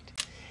is great.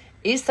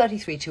 Is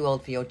 33 too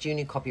old for your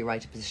junior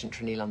copywriter position,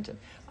 Trinny London?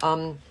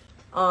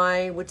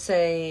 I would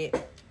say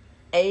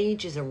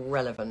age is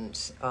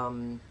irrelevant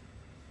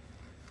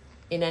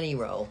in any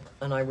role,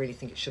 and I really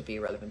think it should be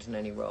irrelevant in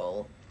any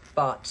role,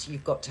 but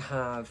you've got to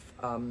have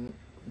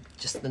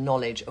just the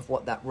knowledge of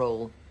what that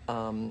role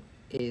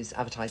is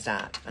advertised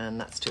at, and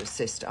that's to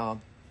assist our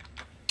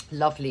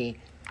lovely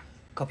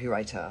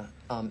copywriter,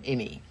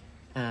 Imi,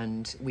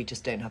 and we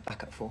just don't have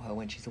backup for her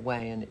when she's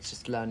away, and it's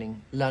just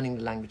learning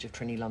the language of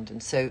Trinny London.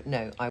 So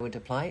no, I would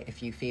apply.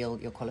 If you feel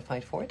you're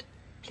qualified for it,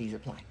 please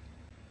apply.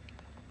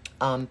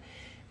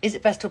 Is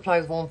it best to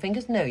apply with warm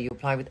fingers? No, you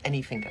apply with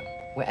any finger,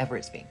 wherever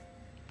it's been,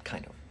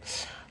 kind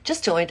of.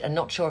 Just joined and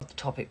not sure of the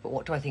topic, but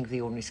what do I think of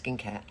the Ordinary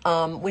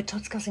skincare? We're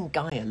discussing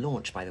Gaia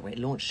launch, by the way. It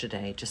launched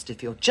today. Just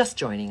if you're just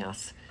joining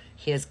us,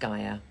 here's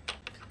Gaia,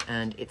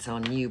 and it's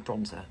our new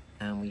bronzer,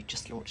 and we've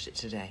just launched it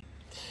today.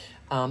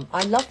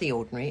 I love the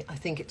Ordinary. I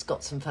think it's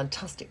got some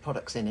fantastic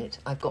products in it.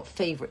 I've got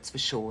favourites for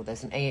sure.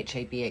 There's an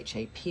AHA,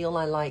 BHA peel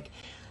I like.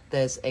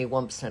 There's a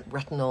 1%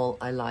 retinol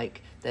I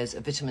like. There's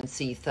a vitamin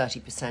C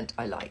 30%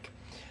 I like.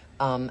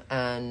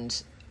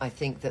 And I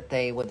think that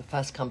they were the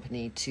first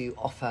company to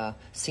offer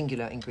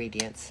singular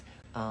ingredients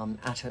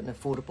at an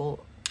affordable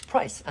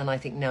price. And I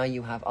think now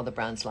you have other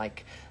brands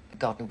like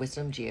Garden of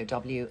Wisdom,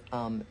 GOW,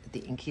 the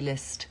Inky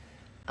List,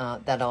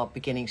 that are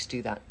beginning to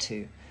do that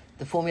too.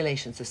 The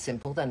formulations are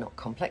simple, they're not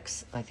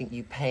complex. I think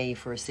you pay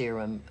for a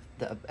serum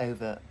that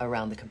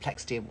around the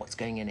complexity of what's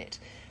going in it.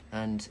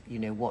 And you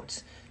know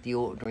what the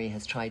Ordinary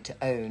has tried to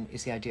own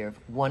is the idea of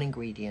one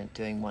ingredient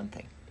doing one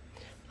thing.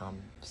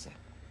 So,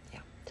 yeah.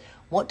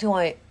 What do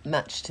I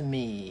match to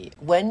me?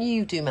 When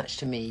you do match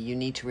to me, you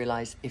need to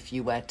realise if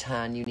you wear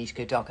tan, you need to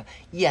go darker.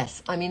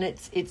 Yes, I mean,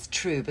 it's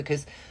true,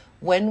 because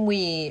when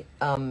we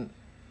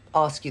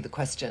ask you the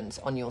questions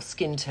on your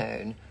skin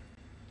tone,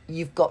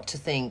 you've got to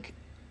think,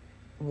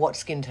 what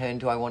skin tone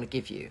do I want to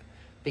give you?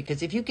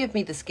 Because if you give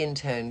me the skin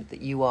tone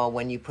that you are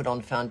when you put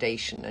on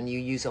foundation, and you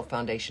use your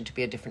foundation to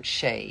be a different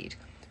shade,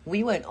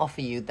 we won't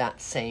offer you that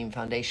same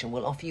foundation.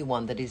 We'll offer you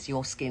one that is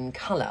your skin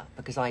colour,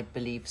 because I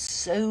believe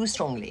so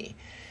strongly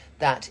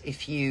that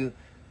if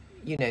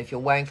if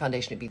you're wearing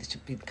foundation, it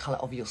should be the colour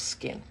of your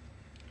skin.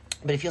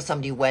 But if you're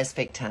somebody who wears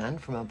fake tan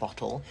from a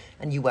bottle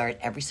and you wear it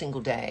every single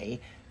day,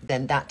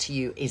 then that to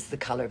you is the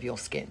colour of your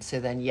skin.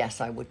 So then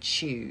yes, I would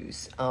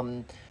choose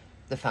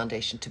the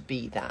foundation to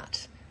be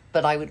that.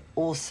 But I would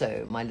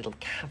also, my little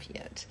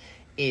caveat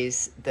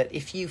is that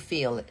if you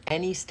feel at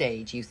any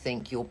stage you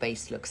think your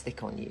base looks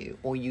thick on you,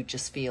 or you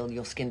just feel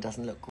your skin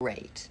doesn't look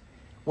great,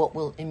 what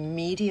will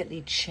immediately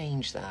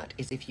change that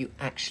is if you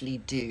actually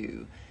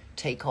do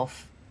take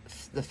off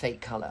the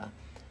fake colour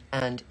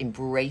and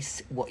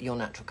embrace what your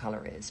natural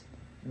colour is.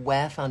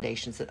 Wear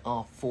foundations that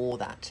are for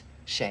that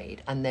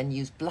shade, and then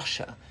use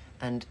blusher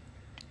and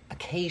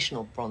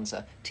occasional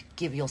bronzer to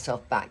give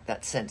yourself back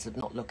that sense of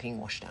not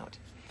looking washed out.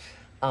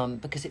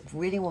 Because it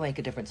really will make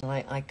a difference. And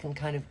I can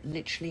kind of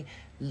literally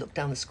look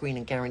down the screen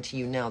and guarantee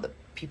you now that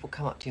people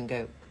come up to you and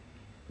go,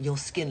 your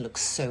skin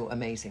looks so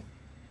amazing.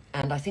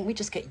 And I think we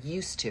just get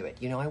used to it.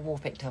 You know, I wore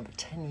fake tan for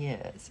 10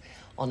 years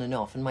on and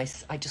off, and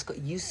I just got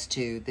used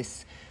to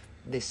this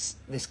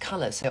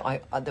colour. So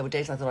there were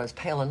days I thought I was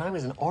pale, and I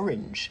was an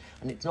orange.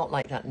 And it's not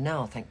like that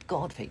now, thank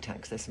God, fake tan,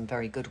 because there's some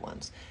very good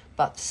ones.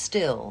 But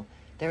still,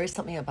 there is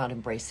something about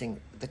embracing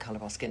the colour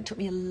of our skin. It took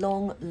me a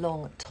long,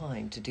 long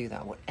time to do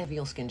that, whatever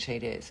your skin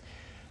shade is.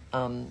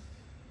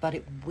 But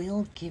it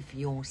will give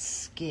your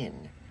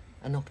skin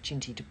an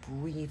opportunity to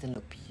breathe and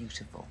look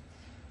beautiful.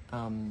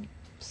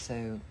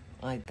 So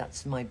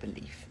that's my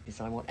belief, is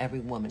I want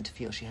every woman to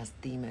feel she has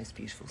the most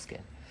beautiful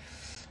skin.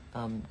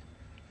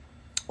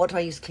 What do I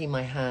use to clean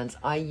my hands?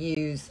 I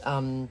use,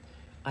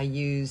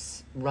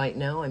 right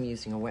now, I'm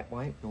using a wet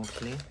wipe,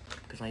 normally,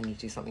 because I need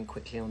to do something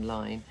quickly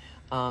online.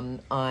 We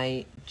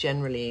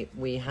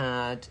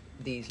had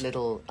these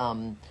little,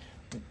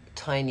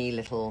 tiny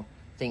little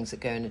things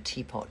that go in a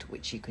teapot,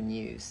 which you can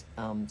use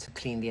to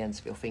clean the ends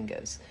of your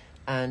fingers.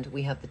 And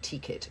we have the tea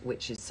kit,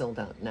 which is sold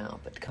out now,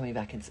 but coming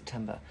back in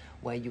September,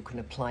 where you can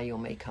apply your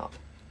makeup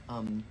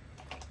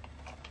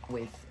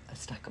with a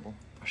stackable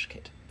brush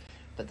kit.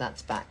 But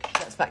that's back.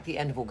 That's back the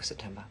end of August,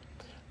 September.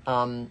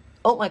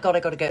 Oh my God, I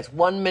got to go. It's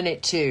 1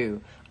 minute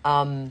to.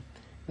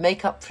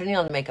 Makeup, Trinny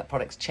London makeup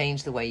products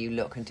change the way you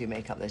look and do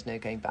makeup. There's no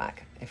going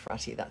back.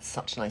 Ifrati, that's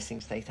such a nice thing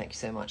to say. Thank you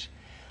so much.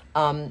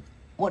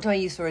 What do I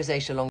use for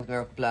rosacea along with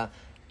Miracle Blur?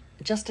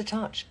 Just a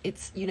touch.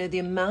 It's, you know, the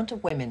amount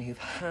of women who've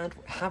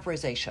have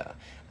rosacea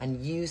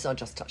and use our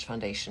Just Touch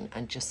foundation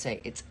and just say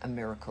it's a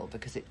miracle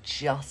because it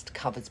just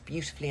covers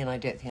beautifully, and I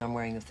don't think I'm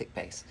wearing a thick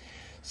base.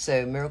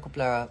 So Miracle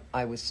Blur,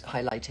 I was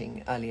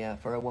highlighting earlier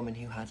for a woman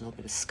who had a little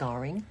bit of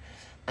scarring,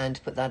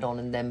 and put that on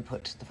and then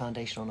put the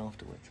foundation on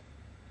afterwards.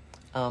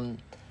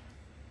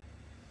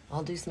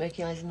 I'll do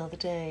smoky eyes another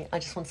day. I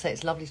just want to say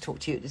it's lovely to talk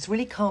to you. It's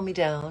really calmed me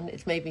down.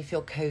 It's made me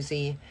feel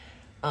cozy.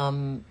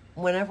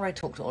 Whenever I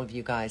talk to all of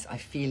you guys, I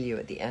feel you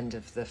at the end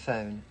of the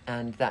phone,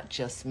 and that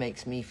just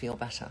makes me feel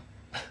better.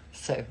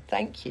 So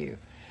thank you.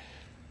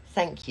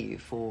 Thank you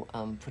for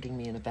putting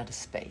me in a better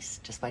space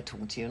just by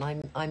talking to you.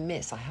 And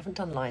I haven't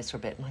done lives for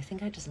a bit, and I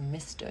think I just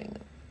miss doing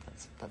them.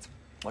 That's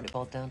what it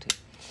boils down to.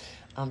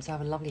 So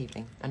have a lovely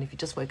evening. And if you've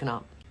just woken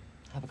up,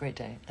 have a great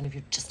day. And if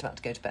you're just about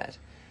to go to bed,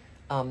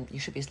 you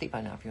should be asleep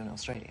by now if you're in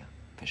Australia,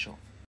 for sure.